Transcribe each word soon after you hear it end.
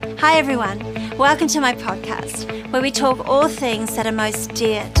Hi everyone, welcome to my podcast where we talk all things that are most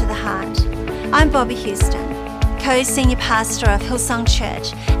dear to the heart. I'm Bobby Houston, co-senior pastor of Hillsong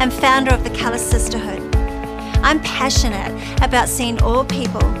Church and founder of the Colour Sisterhood. I'm passionate about seeing all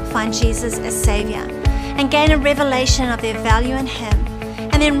people find Jesus as Saviour and gain a revelation of their value in Him,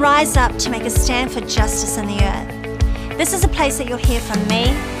 and then rise up to make a stand for justice in the earth. This is a place that you'll hear from me,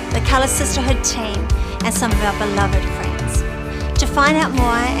 the Colour Sisterhood team, and some of our beloved friends. To find out more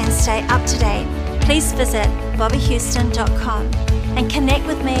and stay up to date, please visit bobbyhouston.com and connect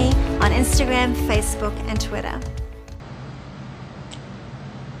with me on Instagram, Facebook, and Twitter.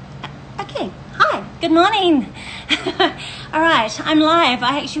 Okay, hi, good morning. All right, I'm live.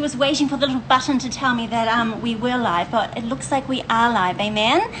 I actually was waiting for the little button to tell me that we were live, but it looks like we are live,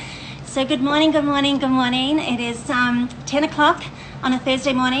 amen? So good morning, good morning, good morning. It is 10 o'clock on a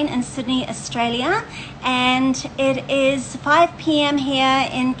Thursday morning in Sydney, Australia, and it is 5 p.m. here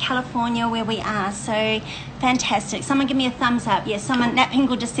in California where we are, so fantastic. Someone give me a thumbs up. Yes, Nat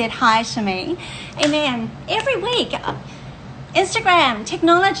Pingle just said hi to me. Amen. Every week, Instagram,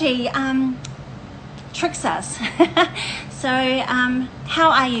 technology tricks us. So how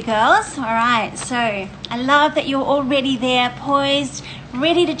are you girls? All right, so I love that you're already there, poised,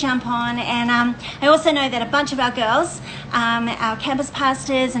 ready to jump on. And I also know that a bunch of our girls, our campus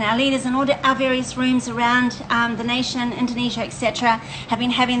pastors and our leaders in all our various rooms around the nation, Indonesia, etc., have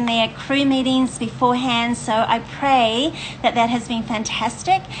been having their crew meetings beforehand. So I pray that that has been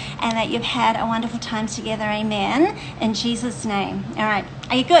fantastic and that you've had a wonderful time together. Amen. In Jesus' name. All right.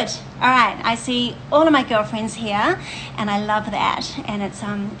 Are you good? All right. I see all of my girlfriends here, and I love that. And it's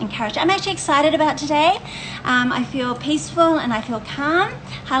encouraging. I'm actually excited about today. I feel peaceful and I feel calm.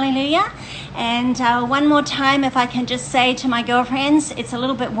 Hallelujah. And one more time, if I can just say to my girlfriends, it's a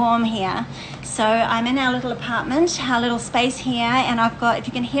little bit warm here. So I'm in our little apartment, our little space here, and I've got, if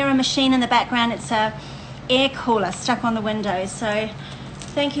you can hear a machine in the background, it's a air cooler stuck on the window. So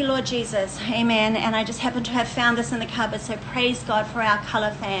thank you, Lord Jesus. Amen. And I just happen to have found this in the cupboard, so praise God for our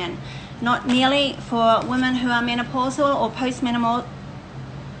colour fan. Not merely for women who are menopausal or post-menopausal,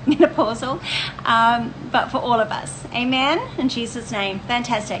 but for all of us. Amen. In Jesus' name.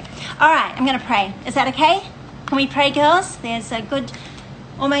 Fantastic. All right, I'm going to pray. Is that okay? Can we pray, girls? There's a good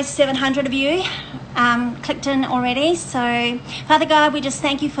almost 700 of you clicked in already. So, Father God, we just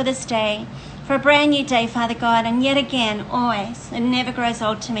thank you for this day, for a brand new day, Father God, and yet again, always, it never grows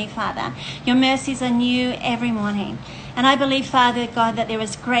old to me, Father. Your mercies are new every morning. And I believe, Father God, that there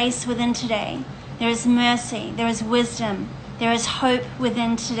is grace within today. There is mercy. There is wisdom. There is hope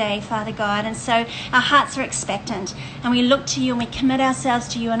within today, Father God. And so our hearts are expectant. And we look to you and we commit ourselves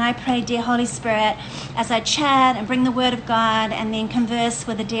to you. And I pray, dear Holy Spirit, as I chat and bring the word of God and then converse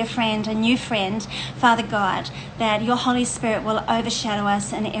with a dear friend, a new friend, Father God, that your Holy Spirit will overshadow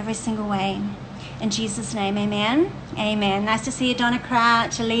us in every single way. In Jesus' name, amen. Amen. Nice to see you, Donna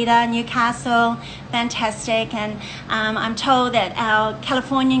Crouch, Alita, Newcastle. Fantastic. And I'm told that our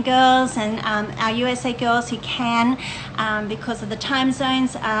Californian girls and our USA girls who can, because of the time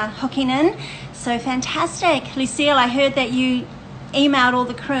zones, are hooking in. So fantastic. Lucille, I heard that you emailed all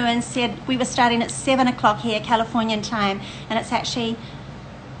the crew and said we were starting at 7 o'clock here, Californian time, and it's actually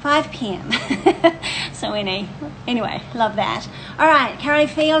 5 p.m. So anyway, love that. All right, Carrie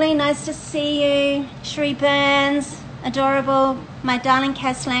Feely, nice to see you. Sheree Burns, adorable. My darling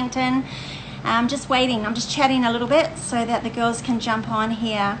Cass Langton. I'm just waiting. I'm just chatting a little bit so that the girls can jump on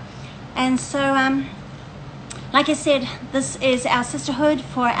here. And so, like I said, this is our sisterhood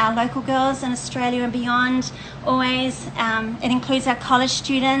for our local girls in Australia and beyond. Always, it includes our college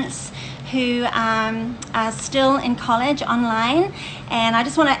students who are still in college online. And I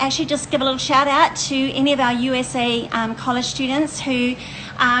just want to actually just give a little shout out to any of our USA college students who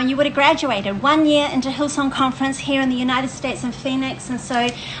you would have graduated 1 year into Hillsong Conference here in the United States in Phoenix. And so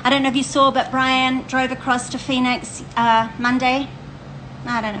I don't know if you saw, but Brian drove across to Phoenix Monday.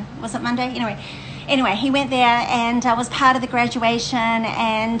 I don't know, was it Monday? Anyway, he went there and was part of the graduation.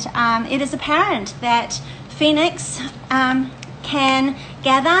 And it is apparent that Phoenix can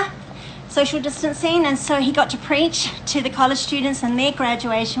gather social distancing, and so he got to preach to the college students in their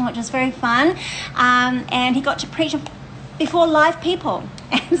graduation, which was very fun, and he got to preach before live people.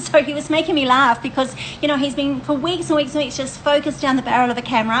 And so he was making me laugh because, he's been for weeks and weeks and weeks just focused down the barrel of a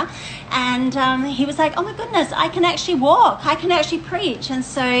camera, and he was like, oh my goodness, I can actually walk, I can actually preach. And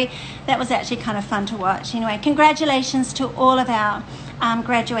so that was actually kind of fun to watch. Anyway, congratulations to all of our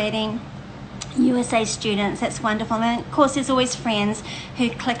graduating USA students. That's wonderful. And of course, there's always friends who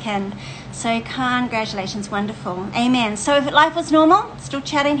click in. So congratulations, wonderful. Amen. So if life was normal, still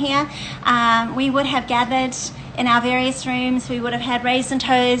chatting here, we would have gathered in our various rooms. We would have had raised and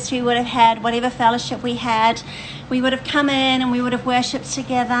toast. We would have had whatever fellowship we had. We would have come in and we would have worshipped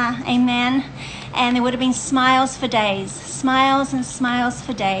together. Amen. And there would have been smiles for days. Smiles and smiles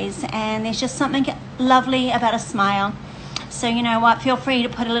for days. And there's just something lovely about a smile. So you know what, feel free to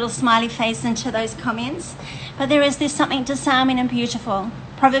put a little smiley face into those comments. But there's something disarming and beautiful.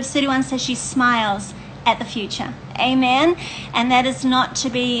 Proverbs 31 says she smiles at the future. Amen. And that is not to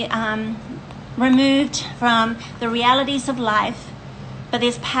be removed from the realities of life. But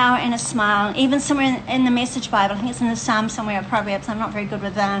there's power in a smile. Even somewhere in the Message Bible, I think it's in the Psalm somewhere, or Proverbs, I'm not very good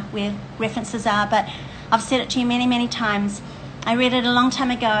with where references are, but I've said it to you many, many times. I read it a long time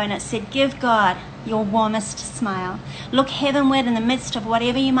ago and it said, give God your warmest smile. Look heavenward in the midst of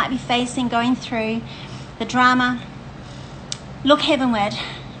whatever you might be facing, going through, the drama. Look heavenward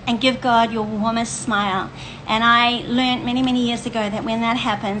and give God your warmest smile. And I learned many, many years ago that when that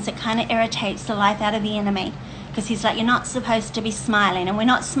happens, it kind of irritates the life out of the enemy. Because he's like, you're not supposed to be smiling. And we're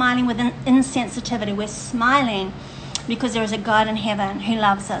not smiling with insensitivity. We're smiling because there is a God in heaven who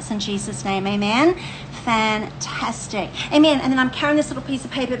loves us in Jesus' name. Amen. Fantastic. Amen. And then I'm carrying this little piece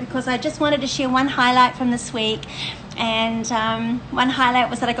of paper because I just wanted to share one highlight from this week. And one highlight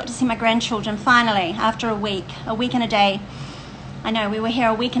was that I got to see my grandchildren finally after a week and a day. I know we were here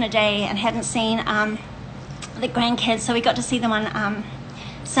a week and a day and hadn't seen the grandkids, so we got to see them on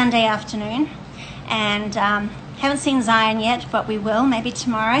Sunday afternoon. And haven't seen Zion yet, but we will, maybe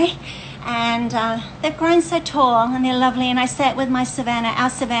tomorrow. And they've grown so tall and they're lovely. And I sat with my Savannah, our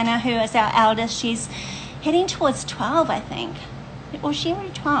Savannah, who is our eldest. She's heading towards 12, I think. Or she already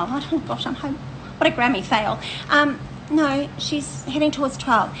 12? Oh gosh, I'm home. What a Grammy fail. No, she's heading towards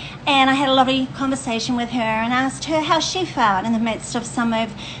 12. And I had a lovely conversation with her and asked her how she felt in the midst of some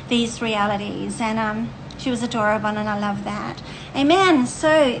of these realities. And she was adorable and I love that. Amen.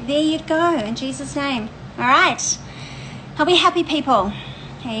 So there you go in Jesus' name. All right. Are we happy people?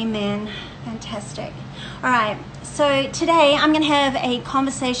 Amen. Fantastic. All right. So today I'm going to have a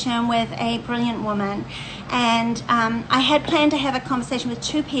conversation with a brilliant woman. And I had planned to have a conversation with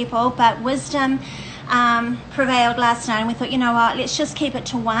two people, but wisdom prevailed last night. And we thought, you know what, let's just keep it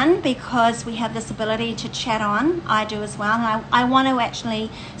to one because we have this ability to chat on. I do as well. And I want to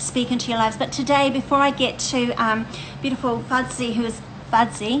actually speak into your lives. But today, before I get to beautiful Fudzy, who is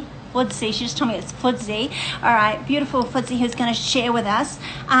Fudzy, she just told me it's Fudzy. All right, beautiful Fudzy, who's going to share with us.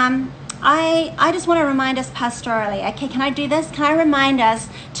 I just want to remind us pastorally. Okay, can I do this? Can I remind us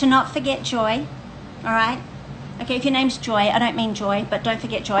to not forget joy? All right. Okay, if your name's Joy, I don't mean joy, but don't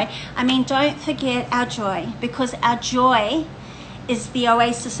forget joy. I mean, don't forget our joy, because our joy is the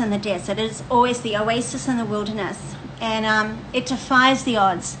oasis in the desert. It is always the oasis in the wilderness. And it defies the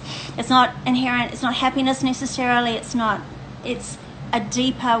odds. It's not inherent. It's not happiness necessarily. It's a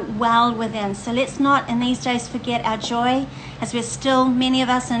deeper well within. So let's not in these days forget our joy, as we're still, many of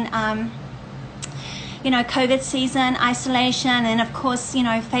us in, COVID season, isolation, and of course,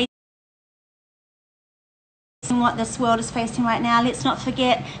 facing what this world is facing right now. Let's not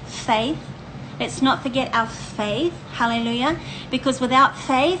forget faith. Let's not forget our faith. Hallelujah. Because without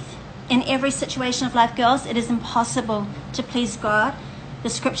faith in every situation of life, girls, it is impossible to please God. The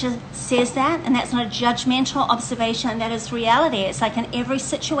scripture says that, and that's not a judgmental observation. That is reality. It's like in every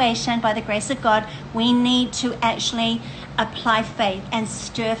situation, by the grace of God, we need to actually apply faith and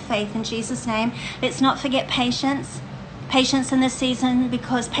stir faith in Jesus' name. Let's not forget patience. Patience in this season,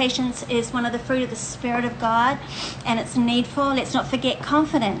 because patience is one of the fruit of the Spirit of God, and it's needful. Let's not forget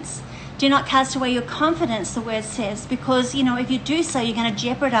confidence. Do not cast away your confidence, the word says, because, if you do so, you're going to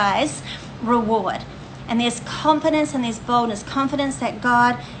jeopardize reward. And there's confidence and there's boldness, confidence that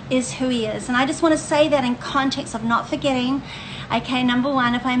God is who He is. And I just want to say that in context of not forgetting, okay, number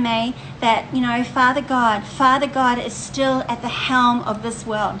one, if I may, that, Father God is still at the helm of this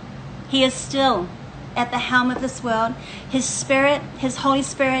world. He is still at the helm of this world. His Spirit, His Holy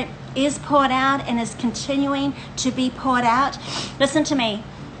Spirit is poured out and is continuing to be poured out. Listen to me.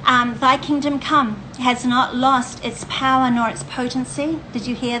 Thy kingdom come has not lost its power nor its potency. Did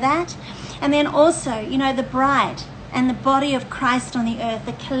you hear that? And then also, the bride and the body of Christ on the earth,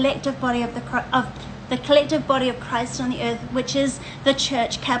 the collective body of the collective body of Christ on the earth, which is the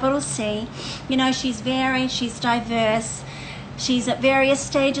church, capital C. She's diverse. She's at various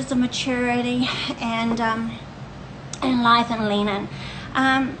stages of maturity and life and leaning.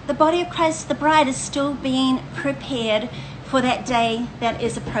 The body of Christ, the bride, is still being prepared for that day that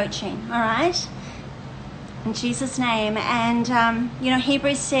is approaching. All right? In Jesus' name. And,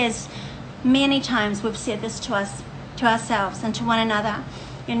 Hebrews says, Many times we've said this to ourselves and to one another.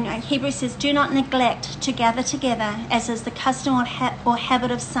 Hebrews says, do not neglect to gather together, as is the custom or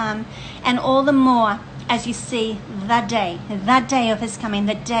habit of some, and all the more as you see the day of his coming,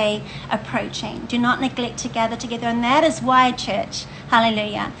 the day approaching. Do not neglect to gather together. And that is why, church,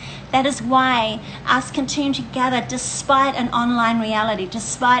 hallelujah, that is why us continue to gather despite an online reality,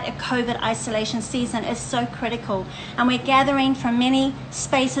 despite a COVID isolation season, is so critical. And we're gathering from many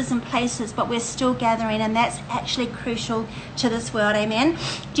spaces and places, but we're still gathering, and that's actually crucial to this world. Amen.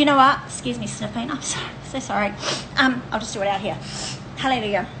 Do you know what? Excuse me, sniffing. I'm so sorry. I'll just do it out here.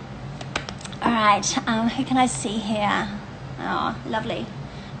 Hallelujah. All right, who can I see here? Oh, lovely.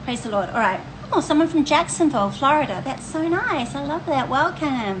 Praise the Lord. All right. Oh, someone from Jacksonville, Florida. That's so nice. I love that.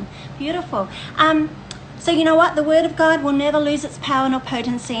 Welcome. Beautiful. So you know what? The Word of God will never lose its power nor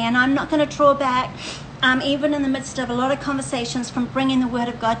potency, and I'm not going to draw back, even in the midst of a lot of conversations, from bringing the Word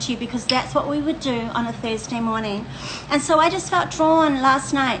of God to you, because that's what we would do on a Thursday morning. And so I just felt drawn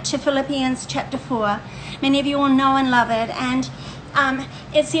last night to Philippians chapter 4. Many of you will know and love it, and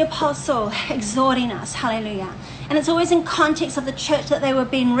it's the apostle exhorting us, hallelujah. And it's always in context of the church that they were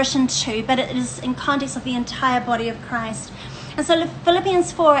being written to, but it is in context of the entire body of Christ. And so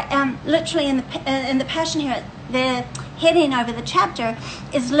Philippians 4, literally in the Passion here, the heading over the chapter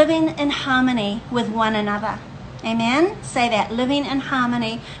is living in harmony with one another. Amen? Say that, living in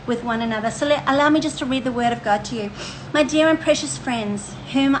harmony with one another. So allow me just to read the Word of God to you. My dear and precious friends,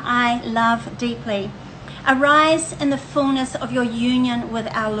 whom I love deeply, arise in the fullness of your union with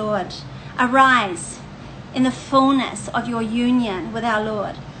our Lord. Arise in the fullness of your union with our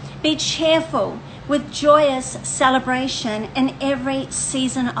Lord. Be cheerful with joyous celebration in every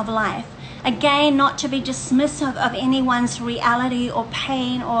season of life. Again, not to be dismissive of anyone's reality or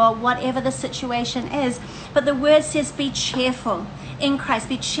pain or whatever the situation is, but the word says be cheerful in Christ.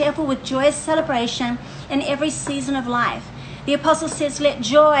 Be cheerful with joyous celebration in every season of life. The apostle says, let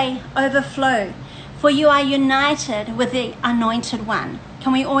joy overflow, for you are united with the Anointed One.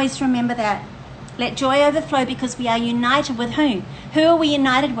 Can we always remember that? Let joy overflow because we are united with whom? Who are we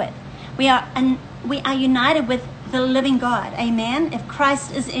united with? We are united with the living God. Amen? If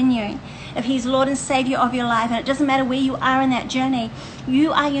Christ is in you, if he's Lord and Savior of your life, and it doesn't matter where you are in that journey,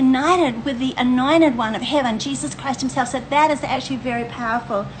 you are united with the Anointed One of heaven, Jesus Christ himself. So that is actually very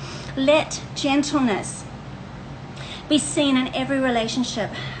powerful. Let gentleness be seen in every relationship,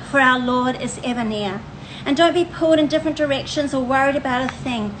 for our Lord is ever near. And don't be pulled in different directions or worried about a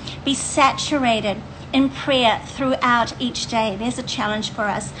thing. Be saturated in prayer throughout each day. There's a challenge for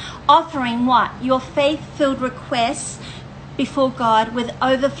us. Offering what? Your faith-filled requests before God with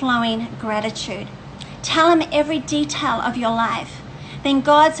overflowing gratitude. Tell him every detail of your life. Then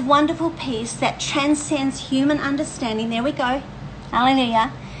God's wonderful peace that transcends human understanding, there we go,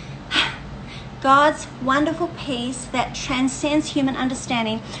 hallelujah. God's wonderful peace that transcends human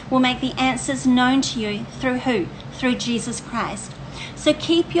understanding will make the answers known to you through who? Through Jesus Christ. So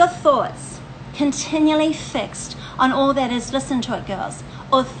keep your thoughts continually fixed on all that is, listen to it girls,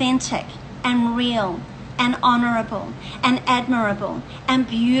 authentic and real and honorable and admirable and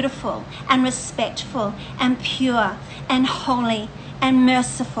beautiful and respectful and pure and holy and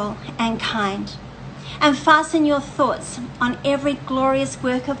merciful and kind. And fasten your thoughts on every glorious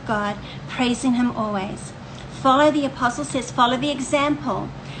work of God, praising him always. Follow, the apostle says, follow the example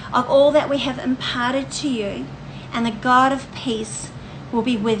of all that we have imparted to you, and the God of peace will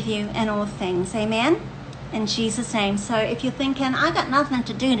be with you in all things. Amen? In Jesus' name. So if you're thinking, I got nothing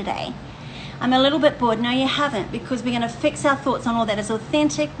to do today, I'm a little bit bored. No, you haven't, because we're going to fix our thoughts on all that is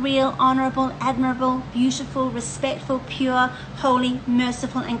authentic, real, honorable, admirable, beautiful, respectful, pure, holy,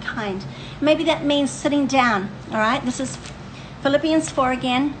 merciful, and kind. Maybe that means sitting down, all right? This is Philippians 4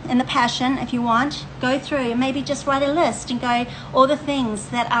 again in the Passion. If you want, go through, maybe just write a list and go, all the things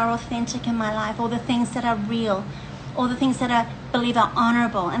that are authentic in my life, all the things that are real, all the things that I believe are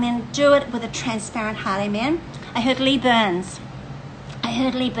honorable, and then do it with a transparent heart. Amen? I heard Lee Burns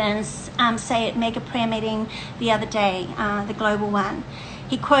say at Mega Prayer Meeting the other day, the global one.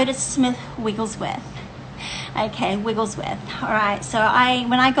 He quoted Smith Wigglesworth. Okay, Wigglesworth. All right, so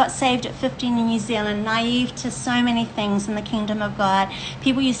when I got saved at 15 in New Zealand, naive to so many things in the kingdom of God,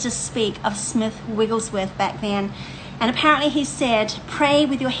 people used to speak of Smith Wigglesworth back then. And apparently he said, pray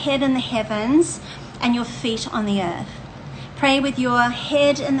with your head in the heavens and your feet on the earth. Pray with your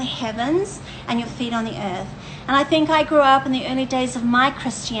head in the heavens and your feet on the earth. And I think I grew up in the early days of my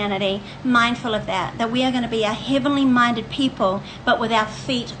Christianity mindful of that we are going to be a heavenly minded people, but with our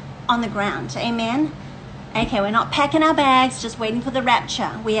feet on the ground. Amen? Okay, we're not packing our bags, just waiting for the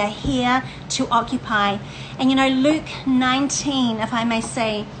rapture. We are here to occupy. And you know, Luke 19, if I may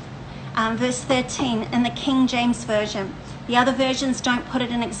say, verse 13 in the King James Version. The other versions don't put it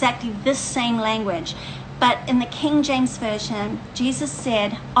in exactly this same language, but in the King James Version, Jesus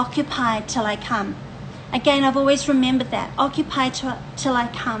said, occupy till I come. Again, I've always remembered that, occupy till I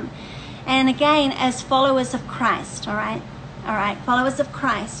come. And again, as followers of Christ, all right, followers of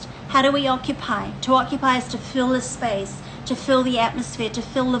Christ, how do we occupy? To occupy is to fill the space, to fill the atmosphere, to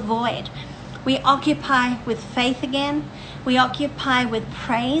fill the void. We occupy with faith again. We occupy with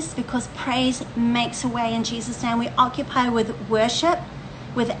praise, because praise makes a way in Jesus' name. We occupy with worship,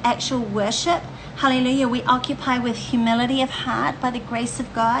 with actual worship. Hallelujah. We occupy with humility of heart by the grace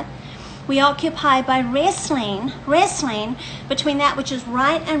of God. We occupy by wrestling between that which is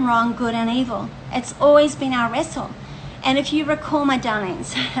right and wrong, good and evil. It's always been our wrestle. And if you recall, my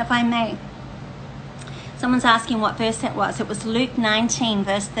darlings, if I may, someone's asking what verse that was. It was Luke 19,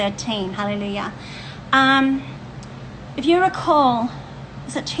 verse 13. Hallelujah. If you recall,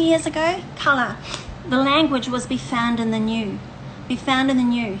 was it 2 years ago? Colour. The language was be found in the new. Be found in the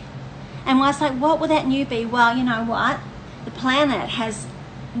new. And I was like, what will that new be? Well, you know what? The planet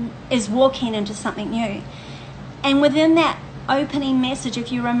is walking into something new. And within that opening message,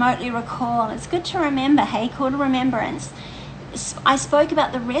 if you remotely recall, it's good to remember, hey, call to remembrance. I spoke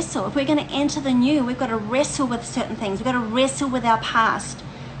about the wrestle. If we're going to enter the new, we've got to wrestle with certain things. We've got to wrestle with our past.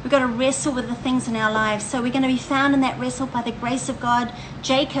 We've got to wrestle with the things in our lives. So we're going to be found in that wrestle by the grace of God.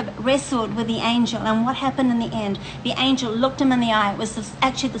 Jacob wrestled with the angel, and what happened in the end? The angel looked him in the eye. It was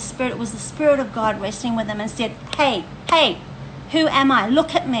the Spirit of God wrestling with him and said, hey, who am I?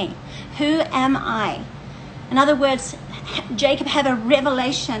 Look at me. Who am I? In other words, Jacob had a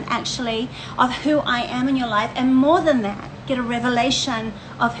revelation actually of who I am in your life, and more than that, get a revelation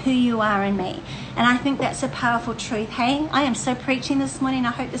of who you are in me. And I think that's a powerful truth. Hey, I am so preaching this morning.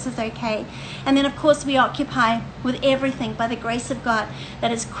 I hope this is okay. And then of course we occupy with everything by the grace of God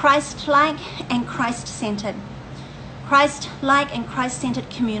that is Christ-like and Christ-centered. Christ-like and Christ-centered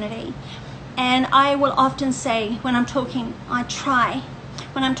community. And I will often say when I'm talking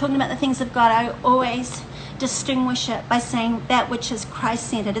about the things of God, I always distinguish it by saying that which is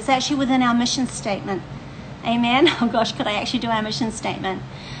Christ-centered. It's actually within our mission statement. Amen. Oh gosh, could I actually do our mission statement?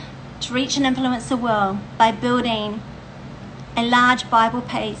 To reach and influence the world by building a large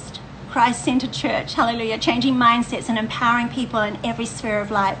Bible-based, Christ-centered church. Hallelujah. Changing mindsets and empowering people in every sphere of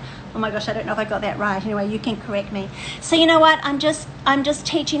life. Oh my gosh, I don't know if I got that right. Anyway, you can correct me. So you know what? I'm just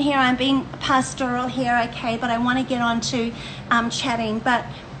teaching here. I'm being pastoral here, okay? But I want to get on to chatting. But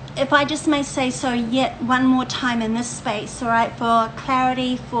if I just may say so yet one more time in this space, all right, for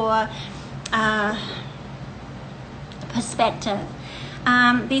clarity, for perspective.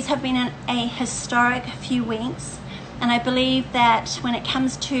 These have been a historic few weeks, and I believe that when it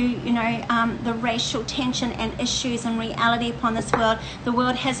comes to the racial tension and issues and reality upon this world, the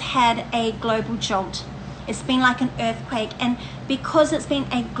world has had a global jolt. It's been like an earthquake, and because it's been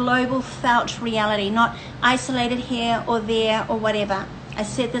a global felt reality, not isolated here or there or whatever. I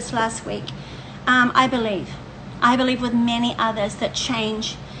said this last week. I believe with many others that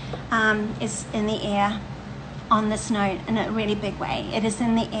change is in the air. On this note, in a really big way, it is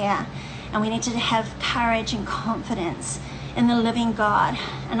in the air, and we need to have courage and confidence in the living God.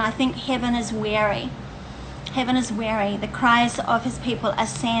 And I think heaven is weary. The cries of his people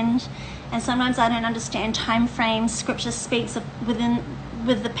ascend, and sometimes I don't understand time frames. Scripture speaks of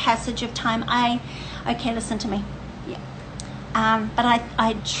with the passage of time. Okay, listen to me. Yeah. But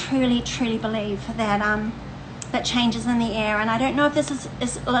I truly believe that that change is in the air, and I don't know if this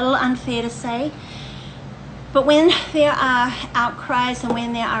is a little unfair to say. But when there are outcries and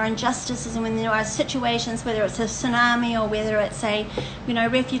when there are injustices and when there are situations, whether it's a tsunami or whether it's a,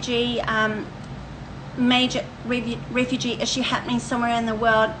 major refugee issue happening somewhere in the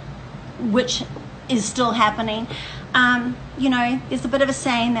world, which is still happening, there's a bit of a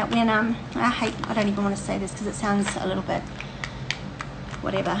saying that when I don't even want to say this because it sounds a little bit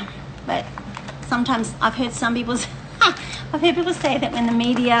whatever, but sometimes I've heard people say that when the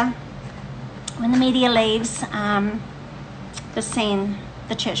media leaves the scene,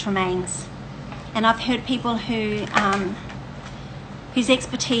 the church remains. And I've heard people whose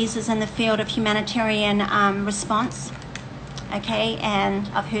expertise is in the field of humanitarian response, okay, and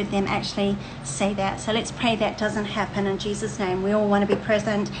I've heard them actually say that. So let's pray that doesn't happen in Jesus' name. We all want to be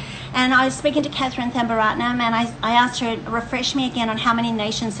present. And I was speaking to Catherine Thambaratnam, and I asked her to refresh me again on how many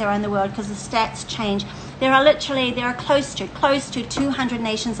nations there are in the world, because the stats change. There are close to 200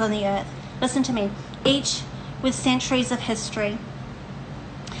 nations on the earth. Listen to me, each with centuries of history,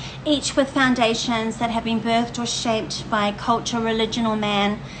 each with foundations that have been birthed or shaped by culture, religion, or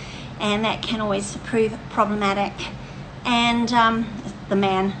man, and that can always prove problematic. And the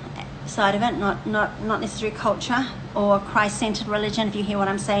man, side of it, not necessarily culture or Christ-centered religion, if you hear what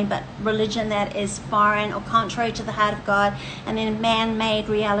I'm saying, but religion that is foreign or contrary to the heart of God, and then man-made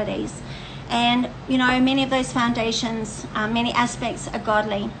realities. And, you know, many of those foundations, many aspects are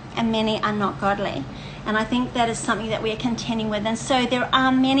godly and many are not godly. And I think that is something that we are contending with. And so there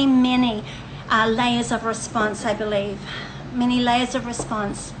are many layers of response, I believe. Many layers of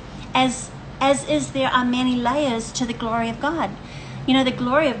response. As is, there are many layers to the glory of God. You know, the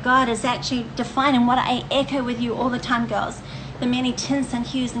glory of God is actually defined in what I echo with you all the time, girls. The many tints and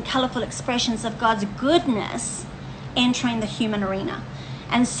hues and colorful expressions of God's goodness entering the human arena.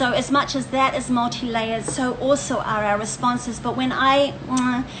 And so as much as that is multi-layered, so also are our responses. But when I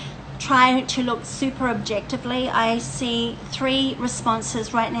try to look super objectively, I see three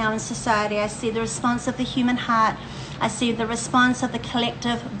responses right now in society. I see the response of the human heart, I see the response of the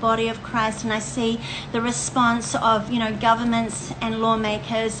collective body of Christ, and I see the response of, you know, governments and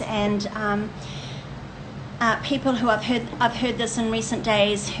lawmakers and people who I've heard this in recent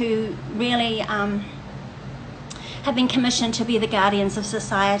days, who really have been commissioned to be the guardians of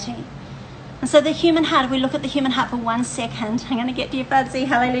society. And so the human heart, if we look at the human heart for 1 second, I'm going to get to you, Fuzzy,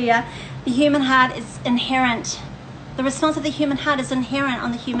 hallelujah. The human heart is inherent. The response of the human heart is inherent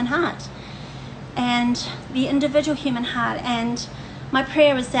on the human heart and the individual human heart. And my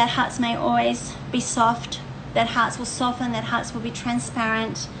prayer is that hearts may always be soft, that hearts will soften, that hearts will be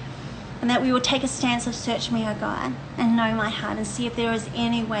transparent, and that we will take a stance of search me, O God, and know my heart and see if there is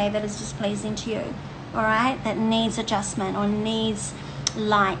any way that is displeasing to you, all right, that needs adjustment or needs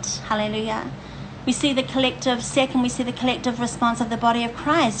light. Hallelujah. We see the collective, second, we see the collective response of the body of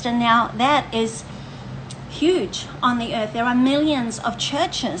Christ. And now that is huge on the earth. There are millions of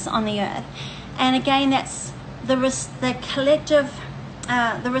churches on the earth. And again, that's the collective,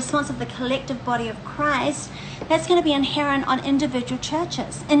 the response of the collective body of Christ. That's going to be inherent on individual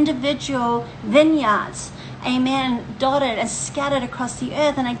churches, individual vineyards, amen, dotted and scattered across the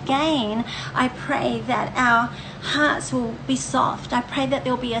earth. And again, I pray that our hearts will be soft. I pray that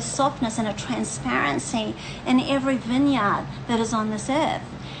there will be a softness and a transparency in every vineyard that is on this earth.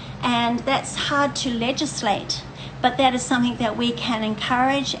 And that's hard to legislate, but that is something that we can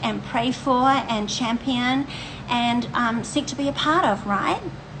encourage and pray for and champion and seek to be a part of, right?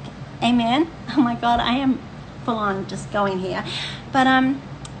 Amen. Oh my God, I am full on just going here. But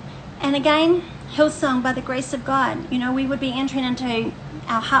and again, Hillsong, by the grace of God, you know, we would be entering into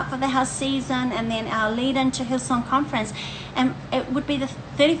our Heart for the House season and then our lead into Hillsong Conference, and it would be the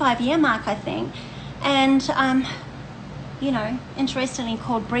 35-year mark, I think. And you know, interestingly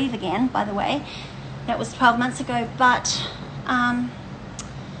called Breathe Again, by the way. That was 12 months ago. But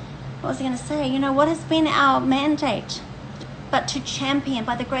what was I going to say? You know, what has been our mandate? But to champion,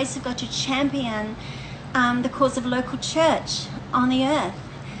 by the grace of God, to champion the cause of local church on the earth,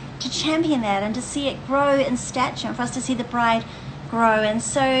 to champion that and to see it grow in stature, and for us to see the bride grow. And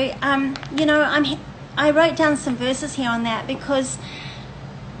so, you know, I wrote down some verses here on that because,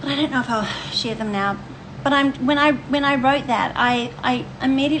 but I don't know if I'll share them now. But when I wrote that, I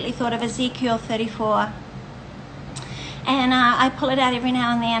immediately thought of Ezekiel 34, and I pull it out every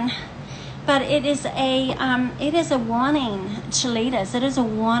now and then. But it is a warning to leaders. It is a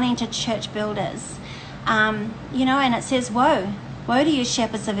warning to church builders. You know, and it says, "Woe to you,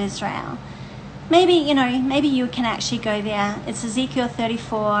 shepherds of Israel." Maybe you can actually go there. It's Ezekiel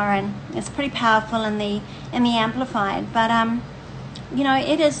 34, and it's pretty powerful in the Amplified. But you know,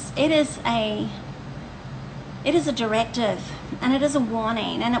 it is a directive, and it is a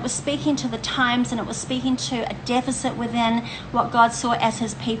warning, and it was speaking to the times, and it was speaking to a deficit within what God saw as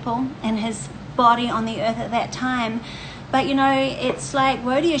his people and his body on the earth at that time. But you know, it's like,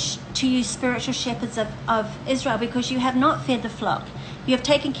 woe to you spiritual shepherds of Israel, because you have not fed the flock. You have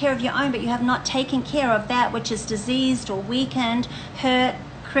taken care of your own, but you have not taken care of that which is diseased or weakened, hurt,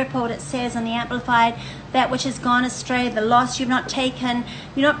 crippled, it says in the Amplified, that which has gone astray, the lost. You've not taken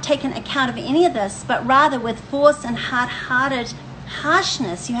account of any of this, but rather with force and hard-hearted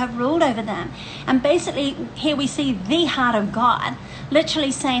harshness you have ruled over them. And basically here we see the heart of God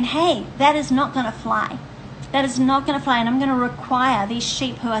literally saying, hey, that is not going to fly. That is not going to fly, and I'm going to require these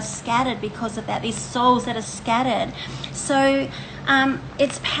sheep who are scattered because of that, these souls that are scattered. So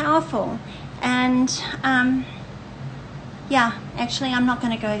it's powerful. And yeah, actually I'm not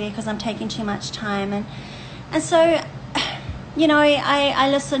going to go there because I'm taking too much time. And so, you know, I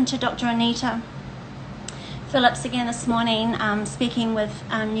listened to Dr. Anita Phillips again this morning, speaking with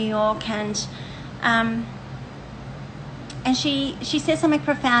New York, and she said something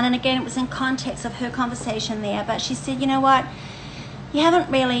profound, and again it was in context of her conversation there, but she said, you know what, you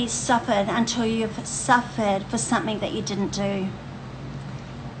haven't really suffered until you've suffered for something that you didn't do.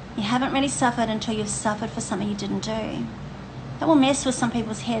 You haven't really suffered until you've suffered for something you didn't do. That will mess with some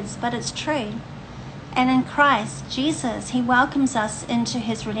people's heads, but it's true. And in Christ, Jesus, he welcomes us into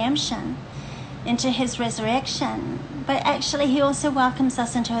his redemption, into his resurrection. But actually, he also welcomes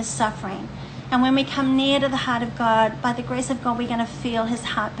us into his suffering. And when we come near to the heart of God, by the grace of God, we're going to feel his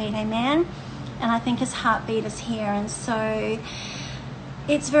heartbeat. Amen? And I think his heartbeat is here. And so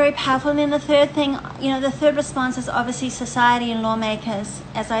it's very powerful. And then the third thing, the third response is obviously society and lawmakers,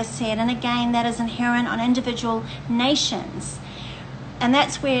 as I said. And again, that is inherent on individual nations. And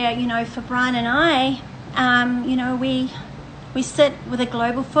that's where, for Brian and I, we sit with a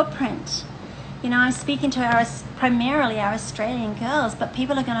global footprint. I'm speaking to primarily our Australian girls, but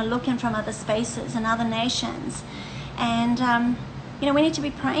people are going to look in from other spaces and other nations. And, we need to be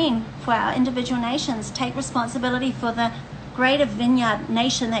praying for our individual nations. Take responsibility for the greater vineyard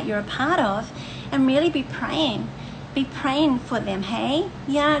nation that you're a part of, and really be praying. Be praying for them, hey?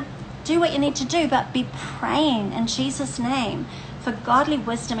 Yeah, do what you need to do, but be praying in Jesus' name for godly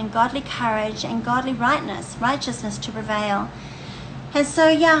wisdom and godly courage and godly righteousness to prevail. And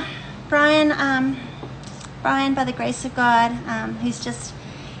so, Brian, by the grace of God, he's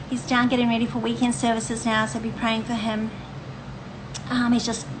down getting ready for weekend services now, so be praying for him. He's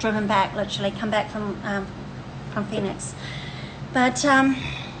just driven back, literally, come back from Phoenix. But,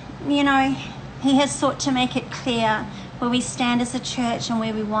 he has sought to make it clear where we stand as a church and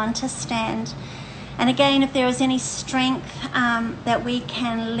where we want to stand. And again, if there is any strength that we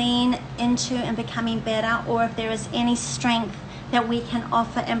can lean into in becoming better, or if there is any strength that we can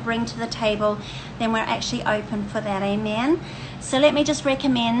offer and bring to the table, then we're actually open for that. Amen. So let me just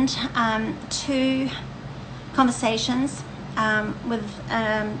recommend 2 conversations with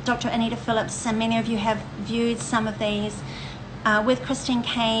Dr. Anita Phillips, and many of you have viewed some of these, with Christine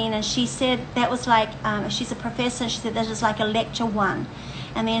Caine, and she said that was like, she's a professor, she said that was like a lecture 1.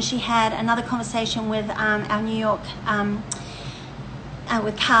 And then she had another conversation with our New York,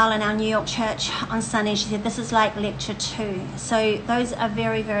 with Carl in our New York church on Sunday. She said this is like lecture 2. So those are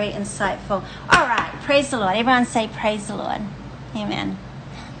very, very insightful. All right, praise the Lord. Everyone say praise the Lord. Amen.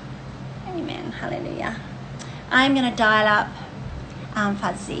 Amen. Hallelujah. I'm going to dial up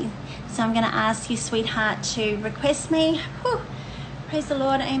Fuzzy. So I'm going to ask you, sweetheart, to request me. Whew. Praise the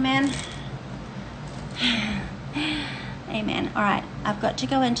Lord. Amen. Amen. All right, I've got to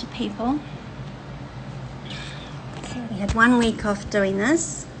go into people. So we had 1 week off doing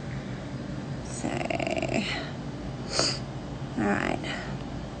this. So, all right.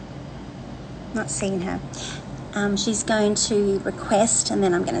 Not seeing her. She's going to request, and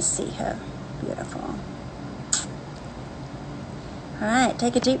then I'm going to see her. Beautiful. All right,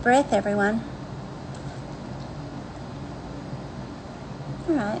 take a deep breath, everyone.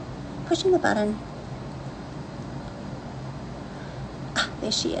 All right, pushing the button.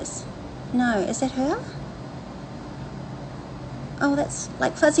 There she is. No, is that her? Oh, that's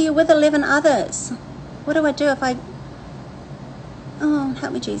like Fuzzy, you're with 11 others. What do I do if I... Oh,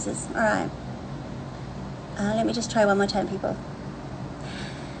 help me, Jesus. All right. Let me just try one more time, people.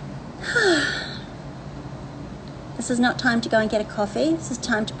 This is not time to go and get a coffee. This is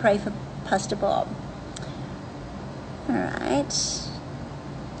time to pray for Pastor Bob. All right.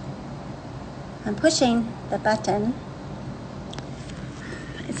 I'm pushing the button.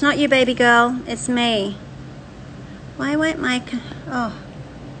 It's not you, baby girl. It's me. Why won't my... Oh,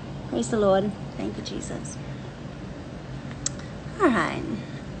 praise the Lord. Thank you, Jesus. All right.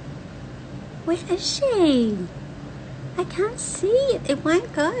 Where is she? I can't see it. It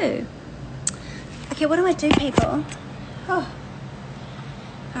won't go. Okay, what do I do, people? Oh.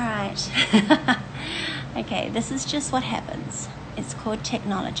 All right. Okay, this is just what happens. It's called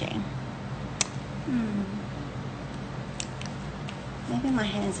technology. Maybe my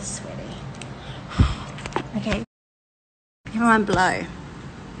hands are sweaty. Okay. Everyone blow.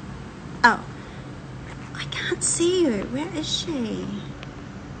 Oh. I can't see you. Where is she?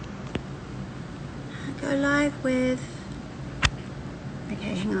 Go live with...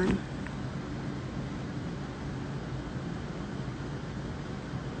 Okay, hang on.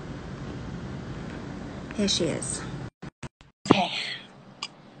 There she is. Okay.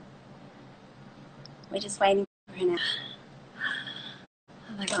 We're just waiting for her now.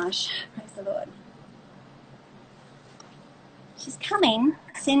 Oh my gosh, praise the Lord. She's coming.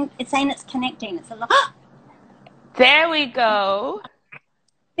 It's saying it's connecting. It's a lot. There we go.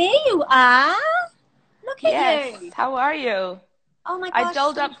 There you are. Look at Yes. you. How are you? Oh my gosh. I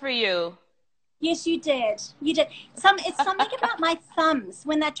dolled up for you. Yes, you did. You did. It's something about my thumbs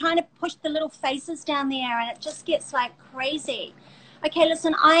when they're trying to push the little faces down there, and it just gets like crazy. Okay,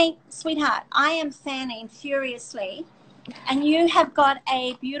 listen, sweetheart, I am fanning furiously And you have got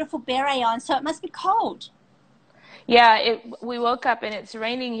a beautiful beret on, so it must be cold. Yeah, we woke up and it's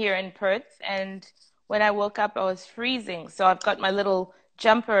raining here in Perth, and when I woke up I was freezing. So I've got my little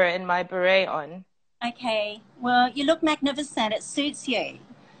jumper and my beret on. Okay. Well, you look magnificent. It suits you.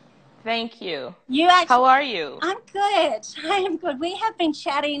 Thank you. You actually, How are you? I'm good. I am good. We have been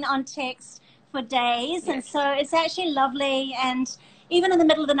chatting on text for days, and Yes. so it's actually lovely. And even in the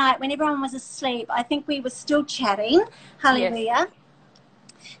middle of the night, when everyone was asleep, I think we were still chatting. Yes, Hallelujah.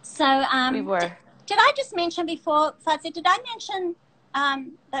 So, we were. did I just mention before, Fuzzy, did I mention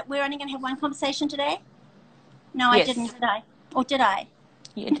that we're only going to have one conversation today? No, I didn't, Yes, did I? Or did I?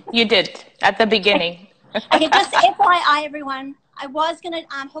 you did at the beginning. Okay, just FYI, everyone. I was going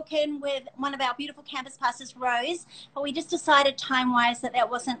to hook in with one of our beautiful campus pastors, Rose, but we just decided time-wise that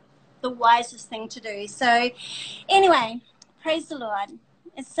wasn't the wisest thing to do. So anyway, praise the Lord.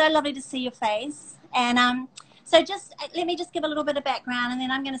 It's so lovely to see your face. And so just let me just give a little bit of background, and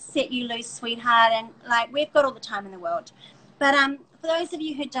then I'm going to set you loose, sweetheart. And like, we've got all the time in the world. But for those of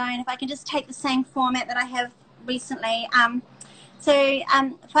you who don't, if I can just take the same format that I have recently. So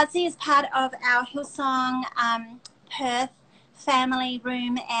Fuzzy is part of our Hillsong Perth family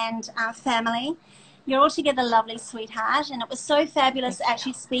room and family. You're altogether lovely, sweetheart, and it was so fabulous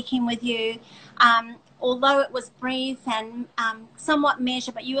actually speaking with you. Although it was brief and somewhat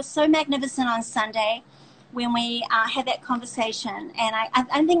measured, but you were so magnificent on Sunday when we had that conversation. And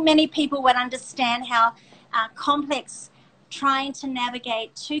I think many people would understand how complex trying to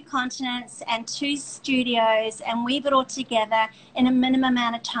navigate 2 continents and 2 studios and weave it all together in a minimum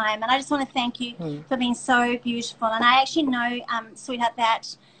amount of time. And I just want to thank you for being so beautiful. And I actually know, sweetheart,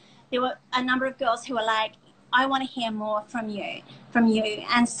 that there were a number of girls who were like, I want to hear more from you.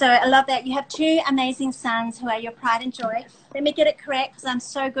 And so I love that. You have 2 amazing sons who are your pride and joy. Let me get it correct because I'm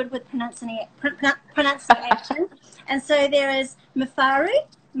so good with pronunciation. And so there is Mafaro.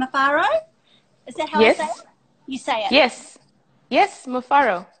 Is that how I say Yes, it? You say it. yes, yes,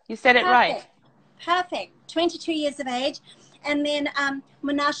 Mufaro. You said it right. Perfect. 22 years of age. And then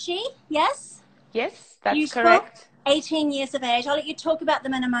Munashi, yes? Yes, that's Beautiful. correct. 18 years of age. I'll let you talk about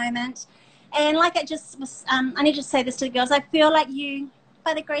them in a moment. And like I just was, I need to say this to the girls. I feel like you,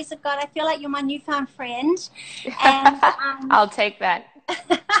 by the grace of God, I feel like you're my newfound friend. And I'll take that.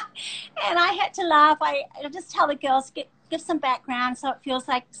 and I had to laugh. I just tell the girls, give some background so it feels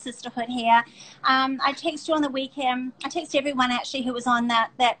like sisterhood here. I text you on the weekend. I text everyone actually who was on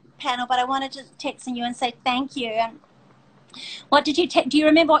that panel, but I wanted to text you and say thank you. And what did you do you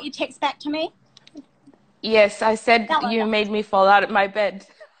remember what you text back to me? Yes, I said you made me fall out of my bed.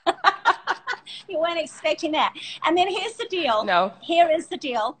 You weren't expecting that. And then here's the deal. No. Here is the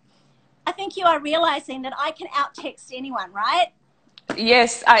deal. I think you are realizing that I can out-text anyone, right?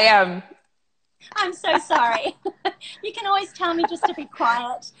 Yes, I am. I'm so sorry. You can always tell me just to be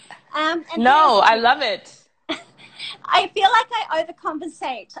quiet. No, I love it. I feel like I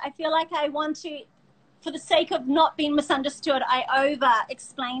overcompensate. I feel like I want to, for the sake of not being misunderstood, I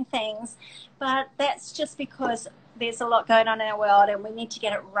over-explain things. But that's just because there's a lot going on in our world and we need to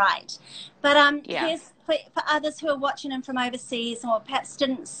get it right. But here's for others who are watching in from overseas or perhaps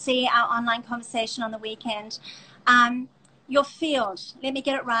didn't see our online conversation on the weekend. Your field, let me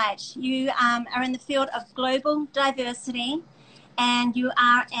get it right. You are in the field of global diversity and you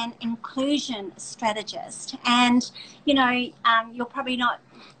are an inclusion strategist. And, you know, you'll probably not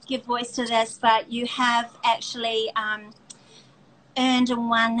give voice to this, but you have actually earned and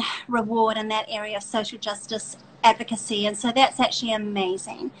won reward in that area of social justice advocacy. And so that's actually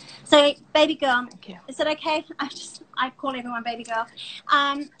amazing. So, baby girl, is it okay? I call everyone baby girl.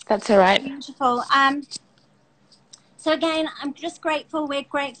 That's all right. Beautiful. So again, I'm just grateful. We're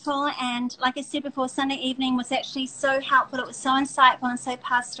grateful. And like I said before, Sunday evening was actually so helpful. It was so insightful and so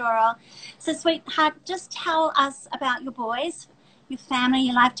pastoral. So sweetheart, just tell us about your boys, your family,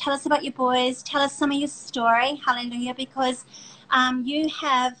 your life. Tell us about your boys. Tell us some of your story. Hallelujah. Because you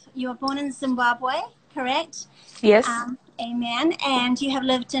were born in Zimbabwe, correct? Yes. Amen. And you have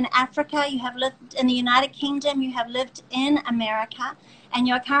lived in Africa. You have lived in the United Kingdom. You have lived in America. And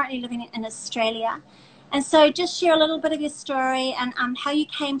you're currently living in Australia. And so just share a little bit of your story and how you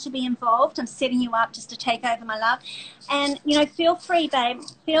came to be involved. I'm setting you up just to take over, my love. And, you know, feel free, babe,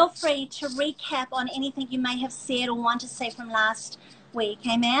 feel free to recap on anything you may have said or want to say from last week.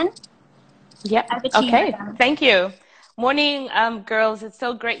 Amen? Yep. Okay. Thank you. Morning, girls. It's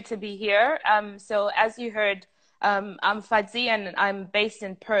so great to be here. So as you heard, I'm Fadzi and I'm based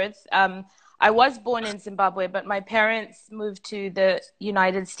in Perth. I was born in Zimbabwe, but my parents moved to the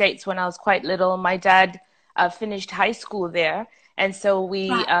United States when I was quite little. My dad finished high school there, And so we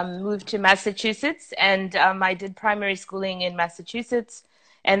Right. moved to Massachusetts, and I did primary schooling in Massachusetts.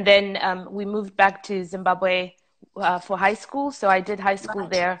 And then we moved back to Zimbabwe for high school. So I did high school Right.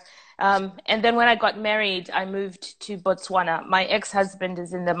 there. And then when I got married, I moved to Botswana. My ex-husband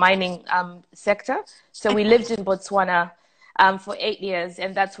is in the mining sector. So we lived in Botswana for 8 years.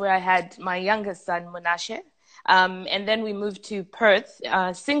 And that's where I had my youngest son, Monashe. And then we moved to Perth,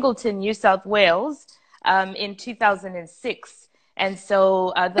 Singleton, New South Wales, in 2006. And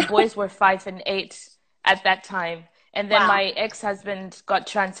so the boys were 5 and 8 at that time. And then Wow. my ex-husband got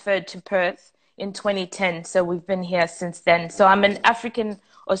transferred to Perth in 2010. So we've been here since then. So I'm an African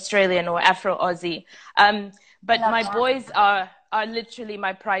Australian or Afro Aussie. But Love my that. boys are literally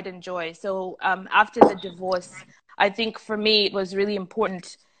my pride and joy. So after the divorce, I think for me, it was really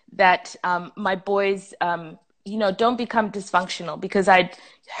important that my boys, don't become dysfunctional, because I'd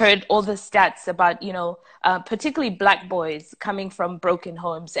heard all the stats about, particularly Black boys coming from broken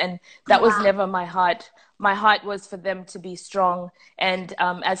homes. And that was Wow. never my heart. My heart was for them to be strong. And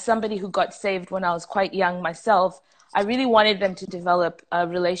as somebody who got saved when I was quite young myself, I really wanted them to develop a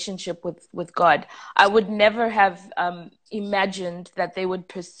relationship with God. I would never have imagined that they would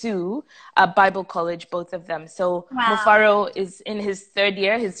pursue a Bible college, both of them. So Wow. Mufaro is in his third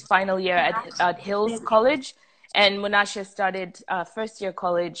year, his final year at Hills Right. College. And Monashe started first year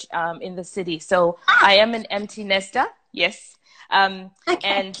college in the city. So I am an empty nester, yes. Okay.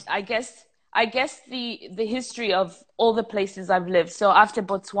 And I guess the history of all the places I've lived. So after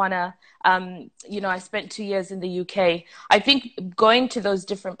Botswana, I spent 2 years in the UK. I think going to those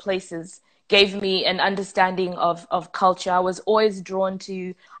different places gave me an understanding of culture. I was always drawn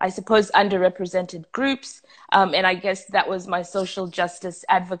to, I suppose, underrepresented groups. And I guess that was my social justice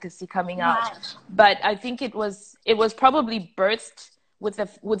advocacy coming out. Right. But I think it was probably birthed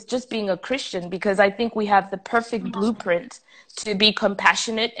with just being a Christian, because I think we have the perfect blueprint to be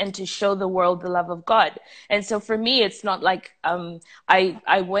compassionate and to show the world the love of God. And so for me, it's not like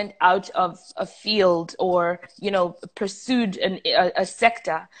I went out of a field or pursued a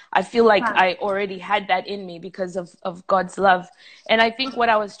sector. I feel like Right. I already had that in me because of God's love. And I think what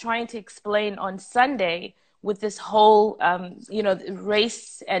I was trying to explain on Sunday with this whole,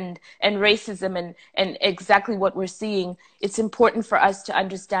 race and racism and exactly what we're seeing, it's important for us to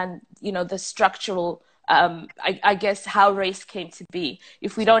understand, the structural, I guess, how race came to be.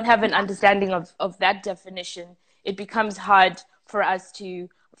 If we don't have an understanding of that definition, it becomes hard for us to,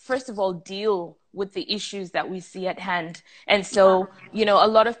 first of all, deal with the issues that we see at hand. And so, a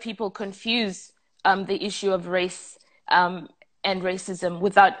lot of people confuse the issue of race and racism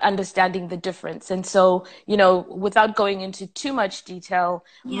without understanding the difference. And so, without going into too much detail,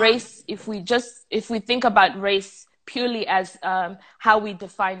 Yeah. race, if we think about race purely as how we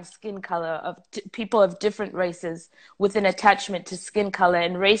define skin color of people of different races with an attachment to skin color,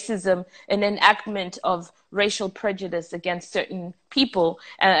 and racism, an enactment of racial prejudice against certain people,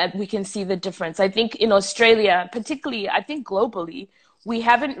 we can see the difference. I think in Australia, particularly, I think globally, we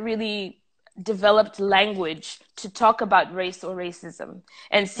haven't really developed language to talk about race or racism.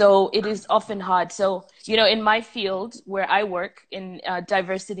 And so it is often hard. So, in my field where I work in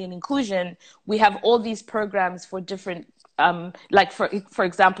diversity and inclusion, we have all these programs for different, like for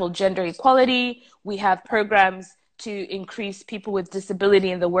example, gender equality. We have programs to increase people with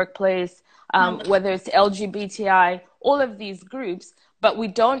disability in the workplace, whether it's LGBTI, all of these groups. But we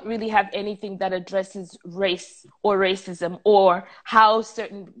don't really have anything that addresses race or racism, or how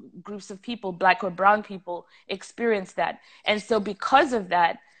certain groups of people, Black or brown people, experience that. And so because of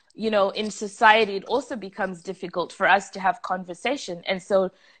that, in society, it also becomes difficult for us to have conversation. And so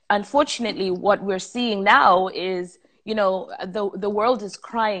unfortunately, what we're seeing now is, the world is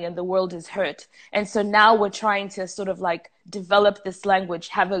crying and the world is hurt. And so now we're trying to sort of like develop this language,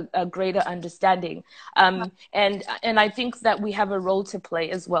 have a greater understanding. And I think that we have a role to play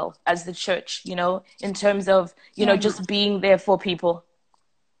as well as the church, in terms of, just being there for people.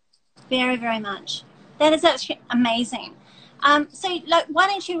 Very, very much. That is actually amazing. So, like, why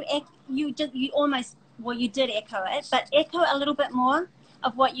don't you you did echo it, but echo a little bit more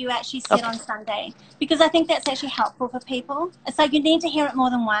of what you actually said on Sunday, because I think that's actually helpful for people. It's like you need to hear it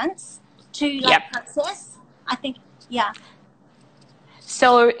more than once to process. I think, yeah.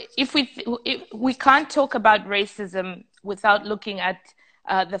 So if we can't talk about racism without looking at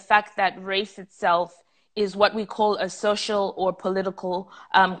the fact that race itself is what we call a social or political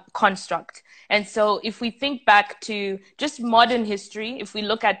construct. And so if we think back to just modern history, if we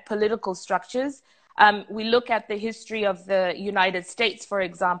look at political structures, We look at the history of the United States, for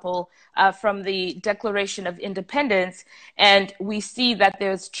example, from the Declaration of Independence, and we see that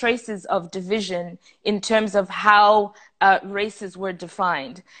there's traces of division in terms of how races were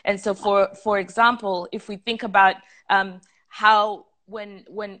defined. And so, for example, if we think about how when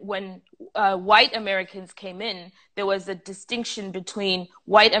white Americans came in, there was a distinction between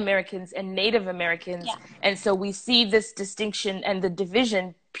white Americans and Native Americans. Yeah. And so we see this distinction and the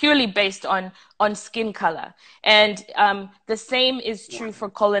division purely based on skin color. And the same is true for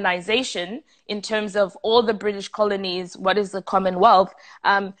colonization in terms of all the British colonies, what is the Commonwealth.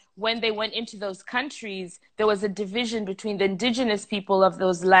 When they went into those countries, there was a division between the indigenous people of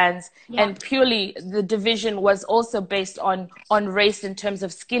those lands, yeah. And purely the division was also based on race in terms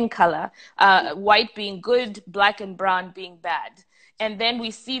of skin color, white being good, black and brown being bad. And then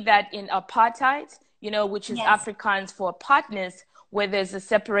we see that in apartheid, which is yes. Afrikaans for partners, where there's a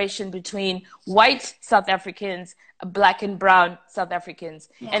separation between white South Africans, black and brown South Africans.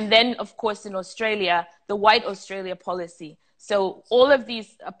 Yeah. And then, of course, in Australia, the White Australia policy. So all of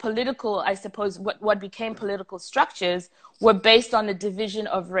these political, I suppose, what became political structures were based on a division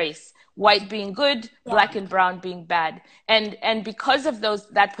of race, white being good, yeah. Black and brown being bad. And because of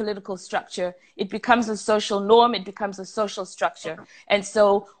that political structure, it becomes a social norm, it becomes a social structure. And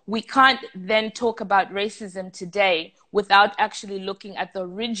so we can't then talk about racism today without actually looking at the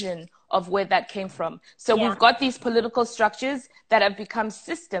origin of where that came from. So yeah. We've got these political structures that have become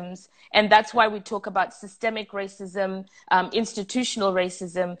systems, and that's why we talk about systemic racism, institutional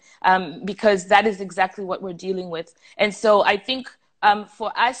racism, because that is exactly what we're dealing with. And so I think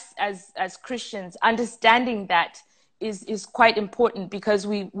for us as Christians, understanding that is quite important, because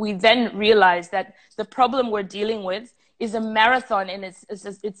we then realize that the problem we're dealing with is a marathon, and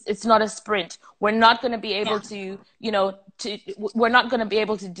it's not a sprint. We're not going to be able yeah. We're not going to be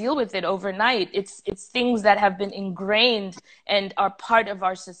able to deal with it overnight. It's things that have been ingrained and are part of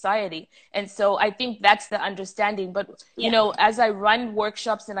our society. And so I think that's the understanding. But, yeah. As I run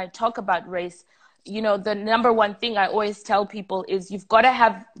workshops and I talk about race, the number one thing I always tell people is you've got to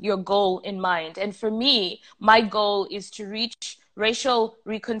have your goal in mind. And for me, my goal is to reach racial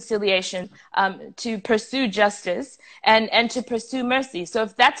reconciliation, to pursue justice and to pursue mercy. So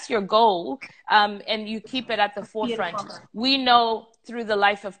if that's your goal, and you keep it at the forefront, beautiful. We know through the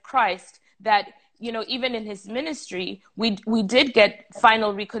life of Christ that, even in his ministry, we did get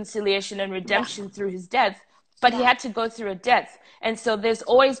final reconciliation and redemption yeah. through his death, but yeah. he had to go through a death. And so there's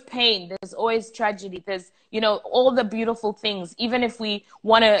always pain, there's always tragedy, there's, all the beautiful things. Even if we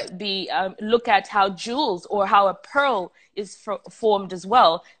want to look at how jewels or how a pearl is formed as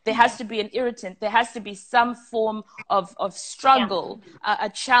well, there has to be an irritant, there has to be some form of struggle, yeah. A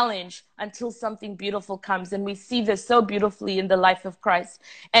challenge until something beautiful comes. And we see this so beautifully in the life of Christ.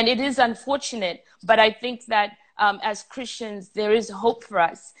 And it is unfortunate, but I think that as Christians, there is hope for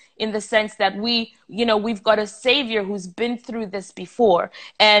us in the sense that we've got a Savior who's been through this before.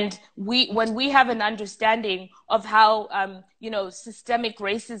 And when we have an understanding of how, systemic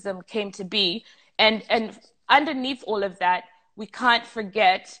racism came to be, and underneath all of that, we can't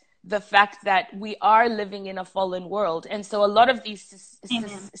forget the fact that we are living in a fallen world. And so a lot of these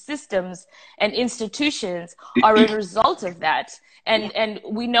systems and institutions are a result of that. And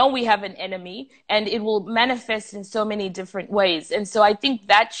we know we have an enemy, and it will manifest in so many different ways. And so I think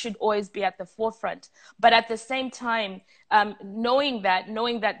that should always be at the forefront. But at the same time, knowing that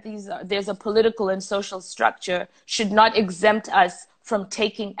there's a political and social structure should not exempt us from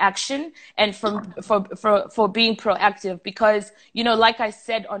taking action and for being proactive, because like I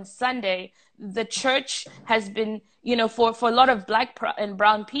said on Sunday, the church has been for a lot of black and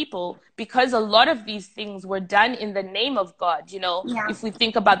brown people, because a lot of these things were done in the name of God. Yeah. If we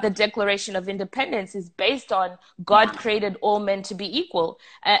think about the Declaration of Independence, is based on God created all men to be equal,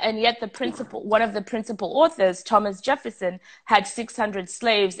 and yet one of the principal authors, Thomas Jefferson, had 600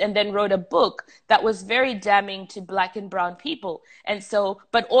 slaves and then wrote a book that was very damning to black and brown people. And so,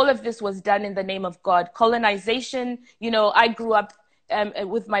 but all of this was done in the name of God. Colonization, I grew up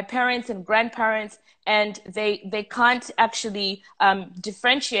with my parents and grandparents, and they can't actually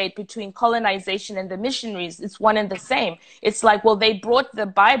differentiate between colonization and the missionaries. It's one and the same. It's like, well, they brought the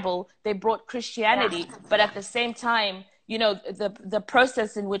Bible, they brought Christianity, but at the same time, the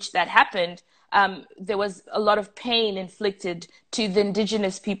process in which that happened, there was a lot of pain inflicted to the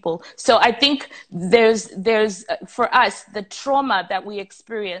indigenous people. So I think there's for us, the trauma that we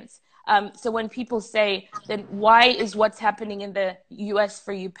experience. So when people say, then why is what's happening in the US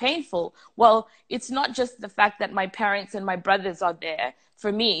for you painful? Well, it's not just the fact that my parents and my brothers are there.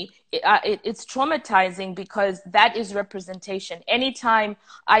 For me, it's traumatizing because that is representation. Anytime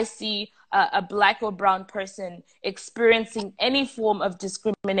I see a black or brown person experiencing any form of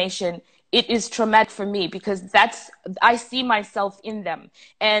discrimination, it is traumatic for me, because I see myself in them.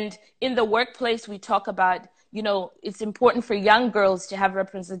 And in the workplace, we talk about, you know, it's important for young girls to have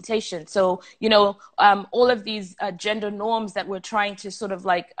representation. So, you know, all of these gender norms that we're trying to sort of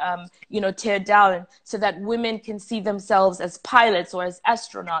like, you know, tear down, so that women can see themselves as pilots or as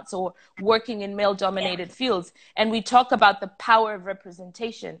astronauts or working in male-dominated fields. And we talk about the power of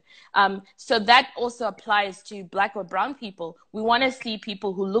representation. So that also applies to black or brown people. We want to see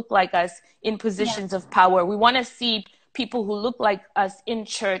people who look like us in positions of power. We want to see people who look like us in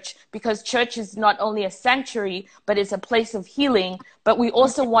church, because church is not only a sanctuary, but it's a place of healing. But we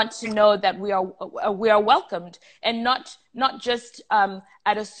also want to know that we are welcomed, and not just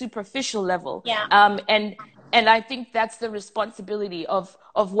at a superficial level. And I think that's the responsibility of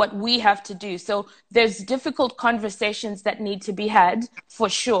what we have to do. So there's difficult conversations that need to be had, for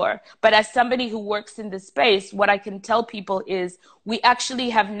sure. But as somebody who works in this space, what I can tell people is we actually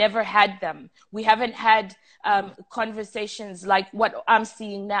have never had them. We haven't had conversations like what I'm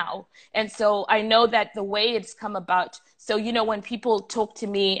seeing now. And so I know that the way it's come about, so, you know, when people talk to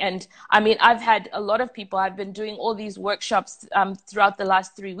me, and I mean, I've had a lot of people, I've been doing all these workshops throughout the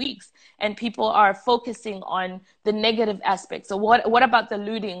last 3 weeks, and people are focusing on the negative aspects. So what about the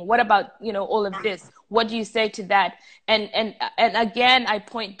looting? What about, you know, all of this? What do you say to that? And again, I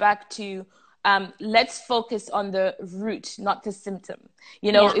point back to, let's focus on the root, not the symptom.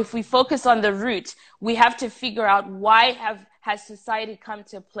 You know, if we focus on the root, we have to figure out why has society come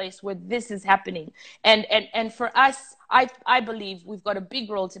to a place where this is happening. And for us, I believe we've got a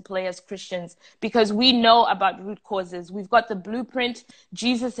big role to play as Christians, because we know about root causes. We've got the blueprint.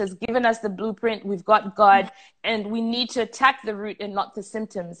 Jesus has given us the blueprint. We've got God, and we need to attack the root and not the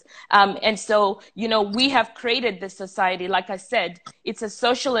symptoms. And so, you know, we have created this society. Like I said, it's a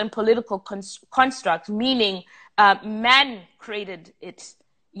social and political construct, meaning man created it.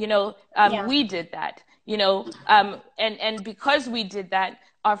 You know, we did that, you know, and because we did that,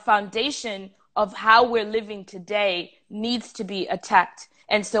 our foundation of how we're living today needs to be attacked.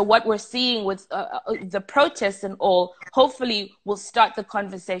 And so what we're seeing with the protests and all, hopefully will start the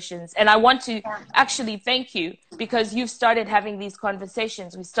conversations. And I want to actually thank you, because you've started having these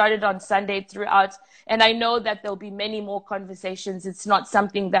conversations. We started on Sunday throughout, and I know that there'll be many more conversations. It's not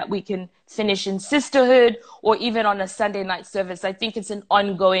something that we can finish in sisterhood or even on a Sunday night service. I think it's an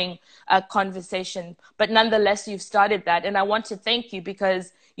ongoing conversation. But nonetheless, you've started that. And I want to thank you,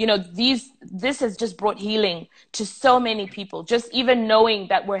 because you know, this has just brought healing to so many people. Just even knowing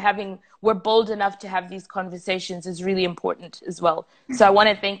that we're bold enough to have these conversations is really important as well. So I want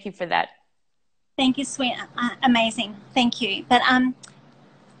to thank you for that. Thank you, sweet. Amazing. Thank you. But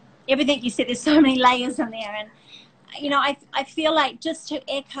everything you said, there's so many layers in there. And, you know, I feel like, just to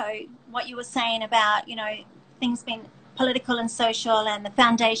echo what you were saying about, you know, things being political and social and the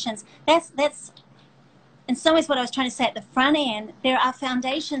foundations, that's in some ways what I was trying to say at the front end. There are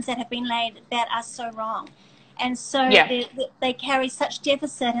foundations that have been laid that are so wrong. And so they carry such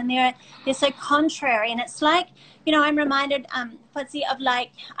deficit, and they're so contrary. And it's like, you know, I'm reminded, Fuzzy, of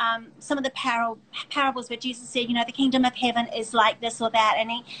like some of the parables where Jesus said, you know, the kingdom of heaven is like this or that.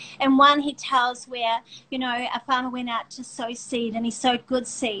 And one he tells where, you know, a farmer went out to sow seed, and he sowed good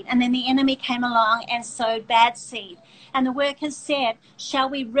seed. And then the enemy came along and sowed bad seed. And the workers said, shall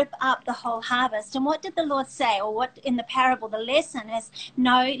we rip up the whole harvest? And what did the Lord say? Or what in the parable, the lesson is,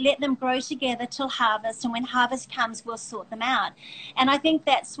 no, let them grow together till harvest. And when harvest comes, we'll sort them out. And I think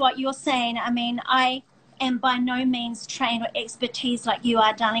that's what you're saying. I mean, I am by no means trained or expertise like you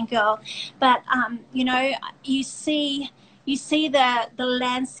are, darling girl. But, you know, you see the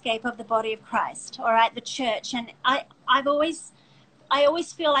landscape of the body of Christ, all right, the church. And I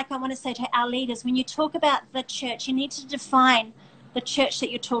always feel like I want to say to our leaders, when you talk about the church, you need to define the church that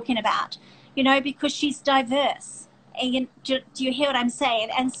you're talking about, you know, because she's diverse. And do you hear what I'm saying?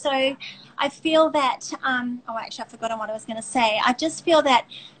 And so I feel that, oh, actually, I've forgotten what I was going to say. I just feel that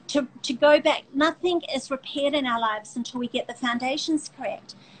to go back, nothing is repaired in our lives until we get the foundations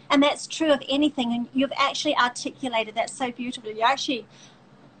correct. And that's true of anything. And you've actually articulated that so beautifully. You're actually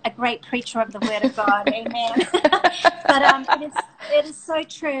a great preacher of the word of God. Amen. But it is so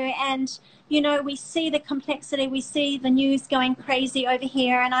true. And, you know, we see the complexity. We see the news going crazy over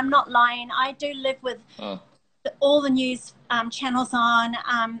here. And I'm not lying. I do live with all the news channels on.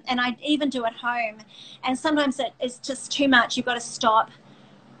 And I even do at home. And sometimes it's just too much. You've got to stop.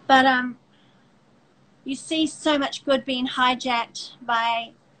 But you see so much good being hijacked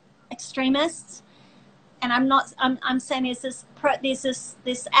by extremists and I'm saying there's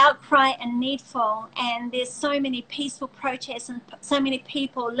this outcry and needful, and there's so many peaceful protests and so many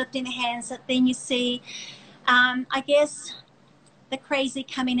people lifting their hands, that then you see, I guess, the crazy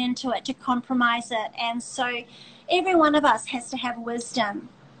coming into it to compromise it. And so every one of us has to have wisdom,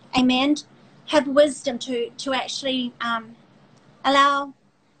 amen, have wisdom to actually allow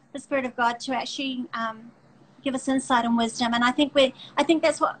the Spirit of God to actually give us insight and wisdom. And I think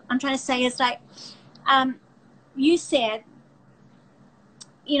that's what I'm trying to say is, like, you said,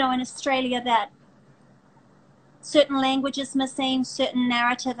 you know, in Australia that certain language is missing, certain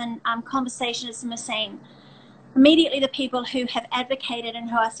narrative and conversation is missing. Immediately the people who have advocated and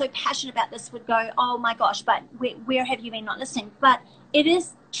who are so passionate about this would go, oh my gosh, but where have you been not listening? But it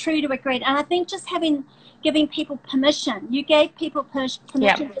is true to a degree. And I think just giving people permission, you gave people permission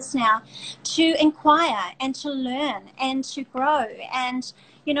just now to inquire and to learn and to grow. And,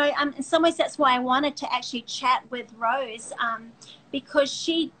 you know, in some ways that's why I wanted to actually chat with Rose, because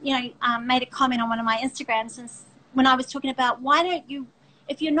she, you know, made a comment on one of my Instagrams, and when I was talking about, why don't you,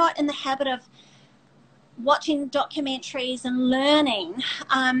 if you're not in the habit of watching documentaries and learning,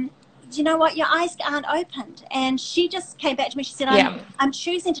 you know what, your eyes aren't opened. And she just came back to me, she said, I'm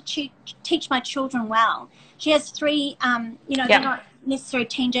choosing to teach my children well. She has 3, you know, they're not necessarily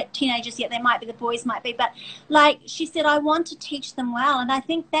teenagers yet, they might be, the boys might be, but like she said, I want to teach them well. And I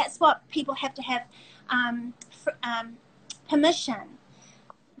think that's what people have to have permission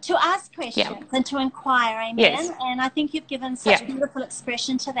to ask questions and to inquire, amen. Yes. And I think you've given such a beautiful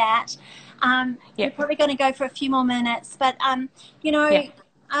expression to that. We're probably going to go for a few more minutes, but you know,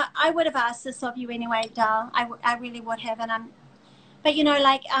 I would have asked this of you anyway, Dal. I really would have. And but you know,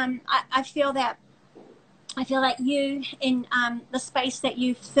 like I feel like you, in the space that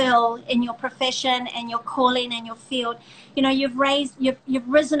you fill in your profession and your calling and your field, you know, you've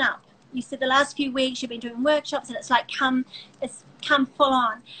risen up. You said the last few weeks you've been doing workshops, and it's come full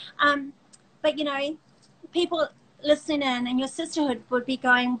on. But you know, people listening in and your sisterhood would be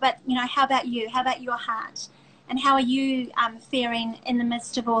going, but you know, how about you? How about your heart? And how are you faring in the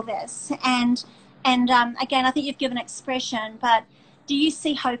midst of all this? And again, I think you've given expression, but do you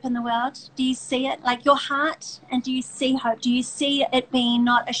see hope in the world? Do you see it, like your heart? And do you see hope? Do you see it being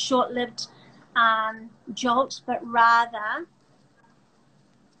not a short-lived jolt, but rather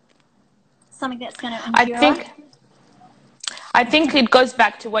something that's going to endure? I think it goes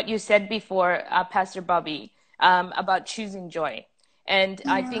back to what you said before, Pastor Bobby, about choosing joy. And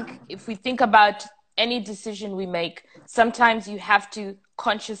I think if we think about any decision we make, sometimes you have to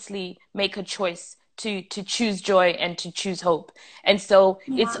consciously make a choice to choose joy and to choose hope. And so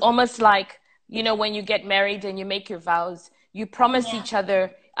it's almost like, you know, when you get married and you make your vows, you promise each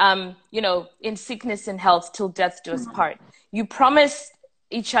other, you know, in sickness and health till death do us part. You promise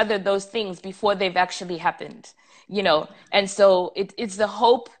each other those things before they've actually happened, you know. And so it's the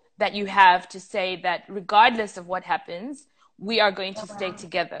hope that you have to say that regardless of what happens, we are going to stay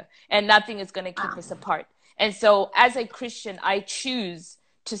together and nothing is going to keep us apart. And so as a Christian, I choose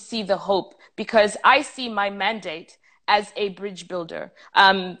to see the hope because I see my mandate as a bridge builder.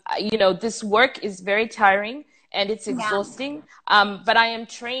 You know, this work is very tiring and it's exhausting, but I am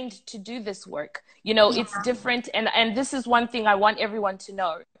trained to do this work. You know, it's different. And this is one thing I want everyone to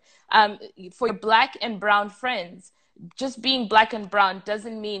know. For your Black and brown friends, just being Black and brown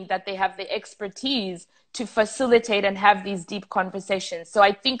doesn't mean that they have the expertise to facilitate and have these deep conversations. So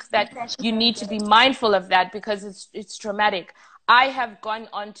I think that you need to be mindful of that because it's traumatic. I have gone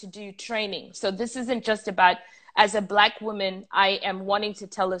on to do training. So this isn't just about, as a Black woman, I am wanting to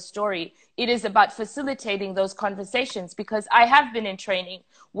tell a story. It is about facilitating those conversations because I have been in training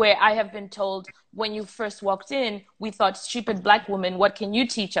where I have been told, when you first walked in, we thought, stupid Black woman, what can you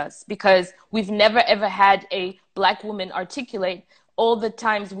teach us? Because we've never, ever had a Black woman articulate. All the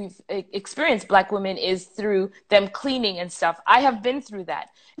times we've experienced Black women is through them cleaning and stuff. I have been through that.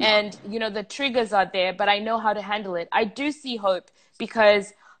 And, you know, the triggers are there, but I know how to handle it. I do see hope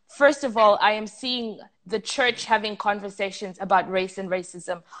because, first of all, I am seeing the church having conversations about race and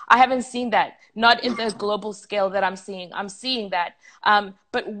racism. I haven't seen that, not in the global scale that I'm seeing. I'm seeing that.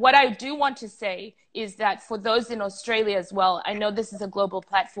 But what I do want to say is that for those in Australia as well, I know this is a global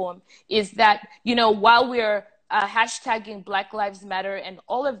platform, is that, you know, while we're hashtagging Black Lives Matter and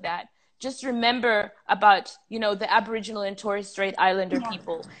all of that, just remember about, you know, the Aboriginal and Torres Strait Islander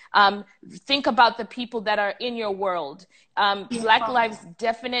people. Think about the people that are in your world. Black lives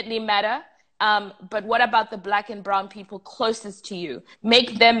definitely matter. but what about the Black and brown people closest to you?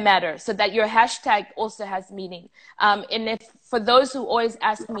 Make them matter so that your hashtag also has meaning. And if for those who always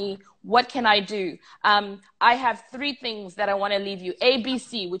ask me, what can I do? I have 3 things that I want to leave you. A, B,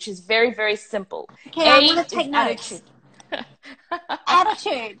 C, which is very, very simple. Okay, I want to take notes.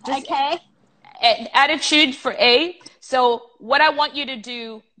 Attitude, okay. Attitude for A. So what I want you to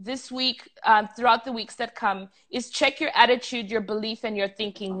do this week, throughout the weeks that come, is check your attitude, your belief, and your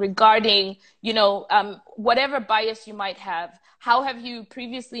thinking regarding, whatever bias you might have. How have you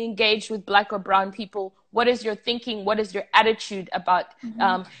previously engaged with Black or brown people? What is your thinking? What is your attitude about?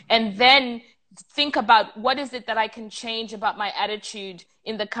 And then think about, what is it that I can change about my attitude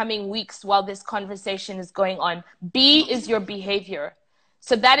in the coming weeks while this conversation is going on? B is your behavior.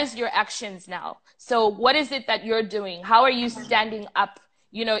 So that is your actions now. So what is it that you're doing? How are you standing up,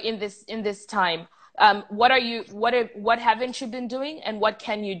 in this time? What haven't you been doing, and what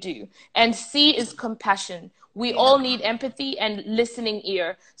can you do? And C is compassion. We all need empathy and listening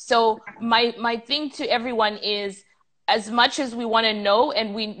ear. So my thing to everyone is, as much as we want to know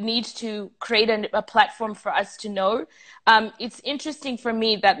and we need to create a platform for us to know, it's interesting for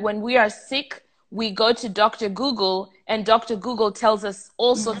me that when we are sick, we go to Dr. Google, and Dr. Google tells us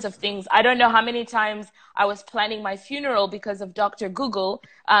all sorts of things. I don't know how many times I was planning my funeral because of Dr. Google,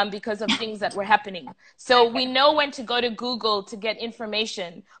 because of things that were happening. So we know when to go to Google to get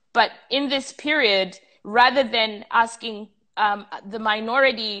information. But in this period, rather than asking the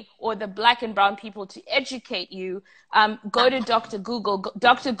minority or the Black and brown people to educate you, go to Dr. Google.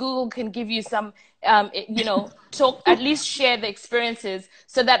 Dr. Google can give you some, talk, at least share the experiences,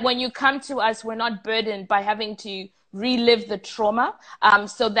 so that when you come to us, we're not burdened by having to relive the trauma.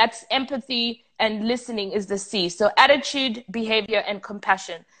 So that's empathy, and listening is the C. So attitude, behavior, and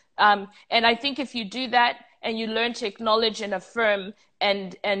compassion. And I think if you do that, and you learn to acknowledge and affirm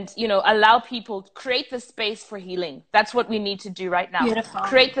and allow people, create the space for healing. That's what we need to do right now. Beautiful.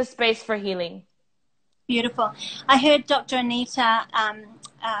 Create the space for healing. Beautiful. I heard Dr. Anita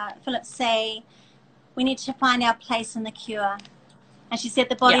Phillips say, we need to find our place in the cure. And she said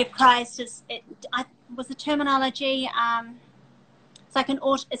the body of Christ was the terminology, it's like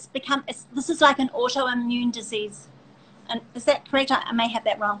this is like an autoimmune disease. And is that correct? I may have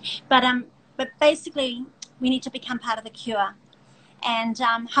that wrong. But basically, we need to become part of the cure, and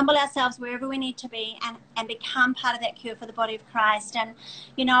humble ourselves wherever we need to be, and become part of that cure for the body of Christ. And,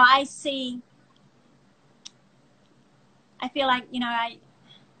 I feel like,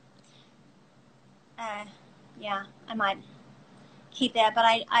 I might keep that, but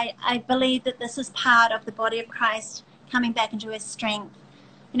I believe that this is part of the body of Christ coming back into his strength.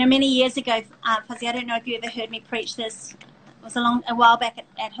 Many years ago, Fuzzy, I don't know if you ever heard me preach this. It was a while back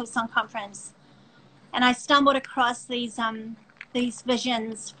at Hillsong Conference. And I stumbled across these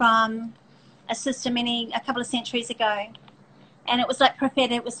visions from a sister a couple of centuries ago. And it was like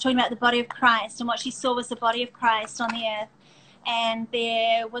prophetic. It was talking about the body of Christ, and what she saw was the body of Christ on the earth. And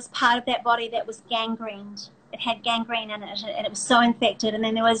there was part of that body that was gangrened. It had gangrene in it, and it was so infected. And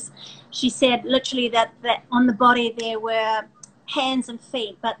then she said literally that on the body there were hands and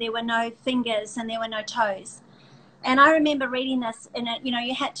feet, but there were no fingers and there were no toes. And I remember reading this, and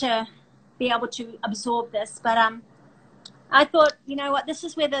you had to be able to absorb this. But I thought, this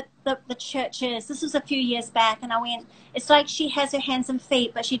is where the church is. This was a few years back, and I went, it's like she has her hands and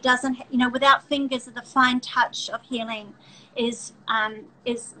feet, but she doesn't, without fingers, the fine touch of healing is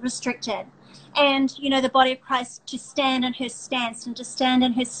restricted. And, the body of Christ, to stand in her stance and to stand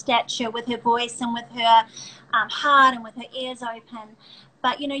in her stature with her voice and with her heart and with her ears open.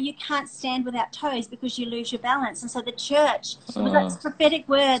 But, you can't stand without toes because you lose your balance. And so the church, it was like this prophetic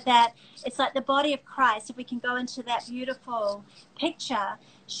word that it's like the body of Christ. If we can go into that beautiful picture,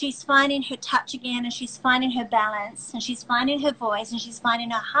 she's finding her touch again, and she's finding her balance, and she's finding her voice, and she's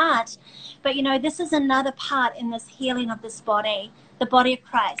finding her heart. But, this is another part in this healing of this body, the body of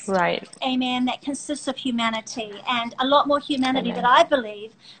Christ. Right. Amen. That consists of humanity, and a lot more humanity that I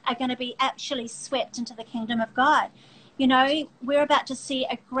believe are going to be actually swept into the kingdom of God. We're about to see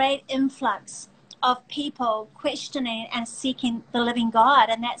a great influx of people questioning and seeking the living God.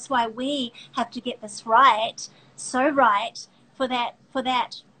 And that's why we have to get this right, so right, for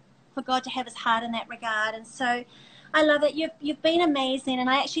God to have his heart in that regard. And so I love it. You've been amazing. And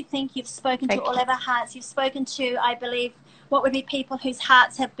I actually think you've spoken to all of our hearts. You've spoken to, I believe, what would be people whose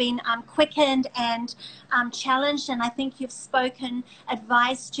hearts have been quickened and challenged. And I think you've spoken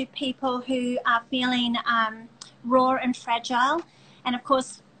advice to people who are feeling raw and fragile. And of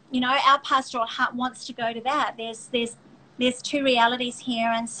course, our pastoral heart wants to go to that. There's two realities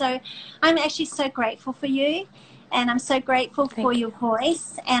here. And so I'm actually so grateful for you. And I'm so grateful for your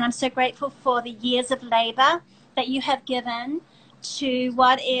voice, and I'm so grateful for the years of labor that you have given to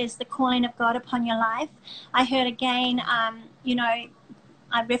what is the calling of God upon your life. I heard again, you know,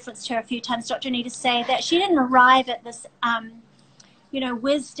 I referenced her a few times, Dr. Anita, say that she didn't arrive at this, you know,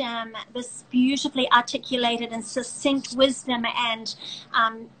 wisdom, this beautifully articulated and succinct wisdom and,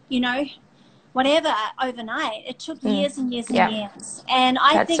 you know, whatever overnight. It took years and years and years. And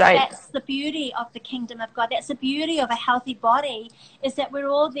I think that's the beauty of the kingdom of God. That's the beauty of a healthy body, is that we're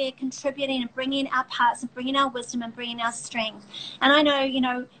all there contributing and bringing our parts and bringing our wisdom and bringing our strength. And I know, you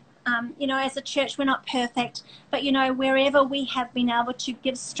know, as a church, we're not perfect, but, you know, wherever we have been able to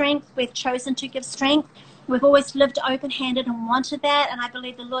give strength, we've chosen to give strength. We've always lived open-handed and wanted that, and I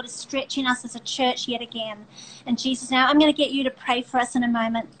believe the Lord is stretching us as a church yet again. In Jesus' name, I'm going to get you to pray for us in a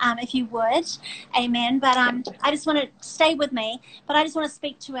moment, if you would. Amen. But I just want to stay with me, but I just want to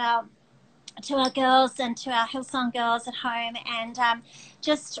speak to our girls and to our Hillsong girls at home, and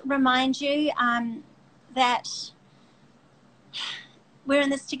just remind you that we're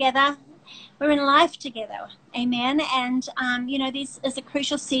in this together. We're in life together. Amen. And, you know, this is a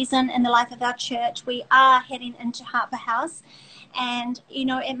crucial season in the life of our church. We are heading into Harper House. And, you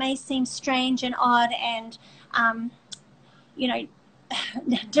know, it may seem strange and odd and, you know,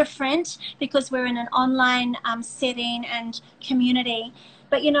 different because we're in an online setting and community.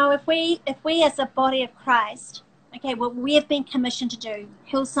 But, you know, if we as a body of Christ, okay, what we have been commissioned to do,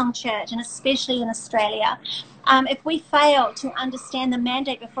 Hillsong Church, and especially in Australia, if we fail to understand the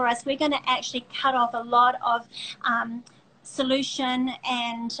mandate before us, we're going to actually cut off a lot of solution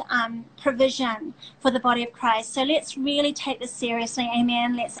and provision for the body of Christ. So let's really take this seriously.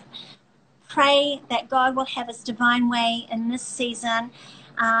 Amen. Let's pray that God will have his divine way in this season,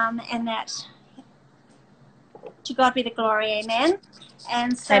 and that to God be the glory. Amen.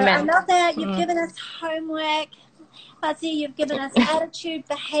 And so I love that you've given us homework. Fuzzy, you've given us attitude,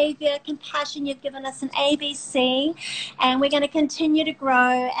 behavior, compassion. You've given us an ABC, and we're going to continue to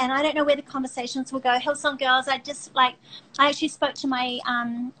grow. And I don't know where the conversations will go. Hillsong Girls, I actually spoke to my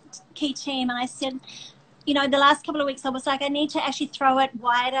key team, and I said, you know, the last couple of weeks I was like, I need to actually throw it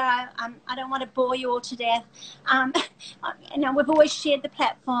wider. I don't want to bore you all to death. You know, we've always shared the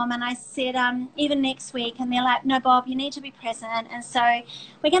platform, and I said, even next week, and they're like, no, Bob, you need to be present. And so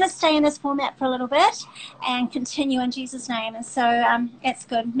we're going to stay in this format for a little bit and continue in Jesus' name. And so it's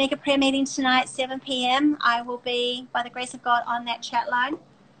good. Mega prayer meeting tonight, 7 p.m. I will be, by the grace of God, on that chat line.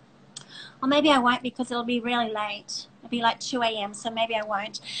 Or maybe I won't, because it'll be really late. It'll be like 2 a.m., so maybe I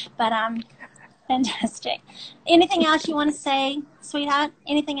won't. But fantastic. Anything else you want to say, sweetheart?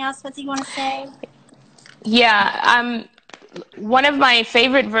 Anything else, Fuzzy, you want to say? Yeah, one of my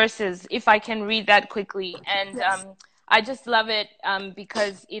favorite verses, if I can read that quickly, and I just love it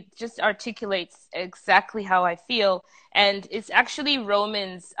because it just articulates exactly how I feel, and it's actually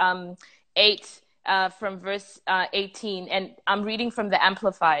Romans 8 from verse 18, and I'm reading from the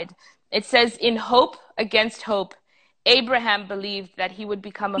Amplified. It says, in hope against hope, Abraham believed that he would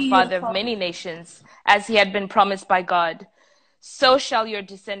become a father of many nations, as he had been promised by God. So shall your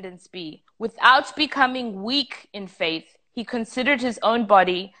descendants be. Without becoming weak in faith, he considered his own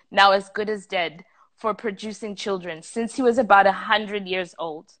body now as good as dead for producing children, since he was about 100 years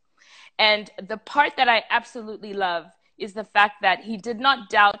old. And the part that I absolutely love is the fact that he did not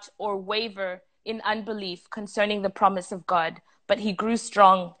doubt or waver in unbelief concerning the promise of God, but he grew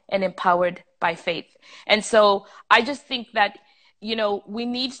strong and empowered by faith. And so I just think that, you know, we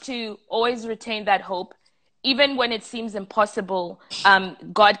need to always retain that hope. Even when it seems impossible,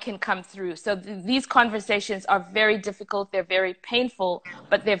 God can come through. So these conversations are very difficult. They're very painful,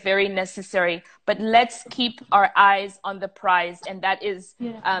 but they're very necessary. But let's keep our eyes on the prize, and that is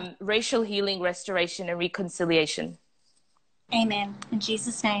racial healing, restoration, and reconciliation. Amen. In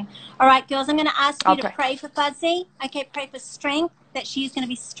Jesus' name. All right, girls, I'm going to ask you to pray for Fuzzy. Okay, pray for strength, that she's going to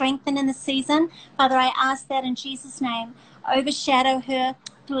be strengthened in the season. Father, I ask that in Jesus' name. Overshadow her.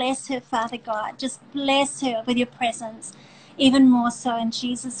 Bless her, Father God. Just bless her with your presence. Even more so in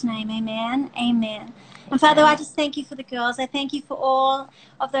Jesus' name. Amen. Amen. And Father, I just thank you for the girls. I thank you for all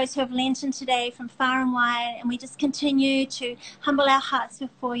of those who have lent in today from far and wide. And we just continue to humble our hearts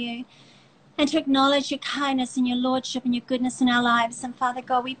before you, and to acknowledge your kindness and your lordship and your goodness in our lives. And Father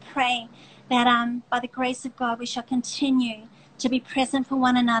God, we pray that by the grace of God, we shall continue to be present for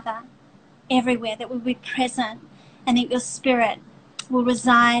one another everywhere, that we'll be present, and that your spirit will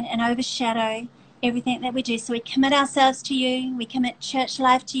reside and overshadow everything that we do. So we commit ourselves to you. We commit church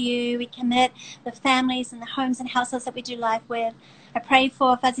life to you. We commit the families and the homes and households that we do life with. I pray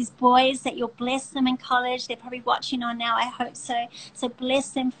for Fuzzy's boys that you'll bless them in college. They're probably watching on now. I hope so. So bless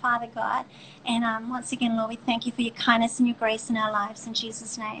them, Father God. And once again, Lord, we thank you for your kindness and your grace in our lives. In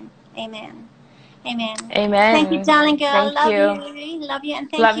Jesus' name, amen. Amen. Amen. Thank you, darling girl. Thank Love you. Love you. And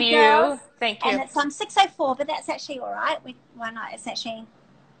thank Love you, girls. Thank you. And it's 6:04, but that's actually all right. Why not? It's actually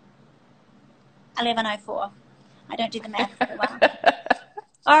 11:04. I don't do the math very well.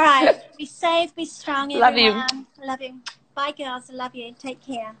 All right. Be safe. Be strong, everyone. Love you. Love you. Bye, girls. I love you. Take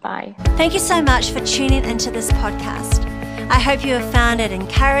care. Bye. Thank you so much for tuning into this podcast. I hope you have found it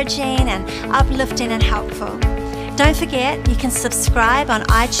encouraging and uplifting and helpful. Don't forget, you can subscribe on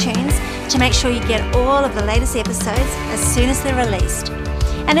iTunes to make sure you get all of the latest episodes as soon as they're released.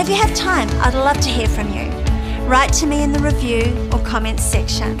 And if you have time, I'd love to hear from you. Write to me in the review or comments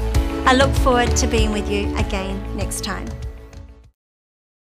section. I look forward to being with you again next time.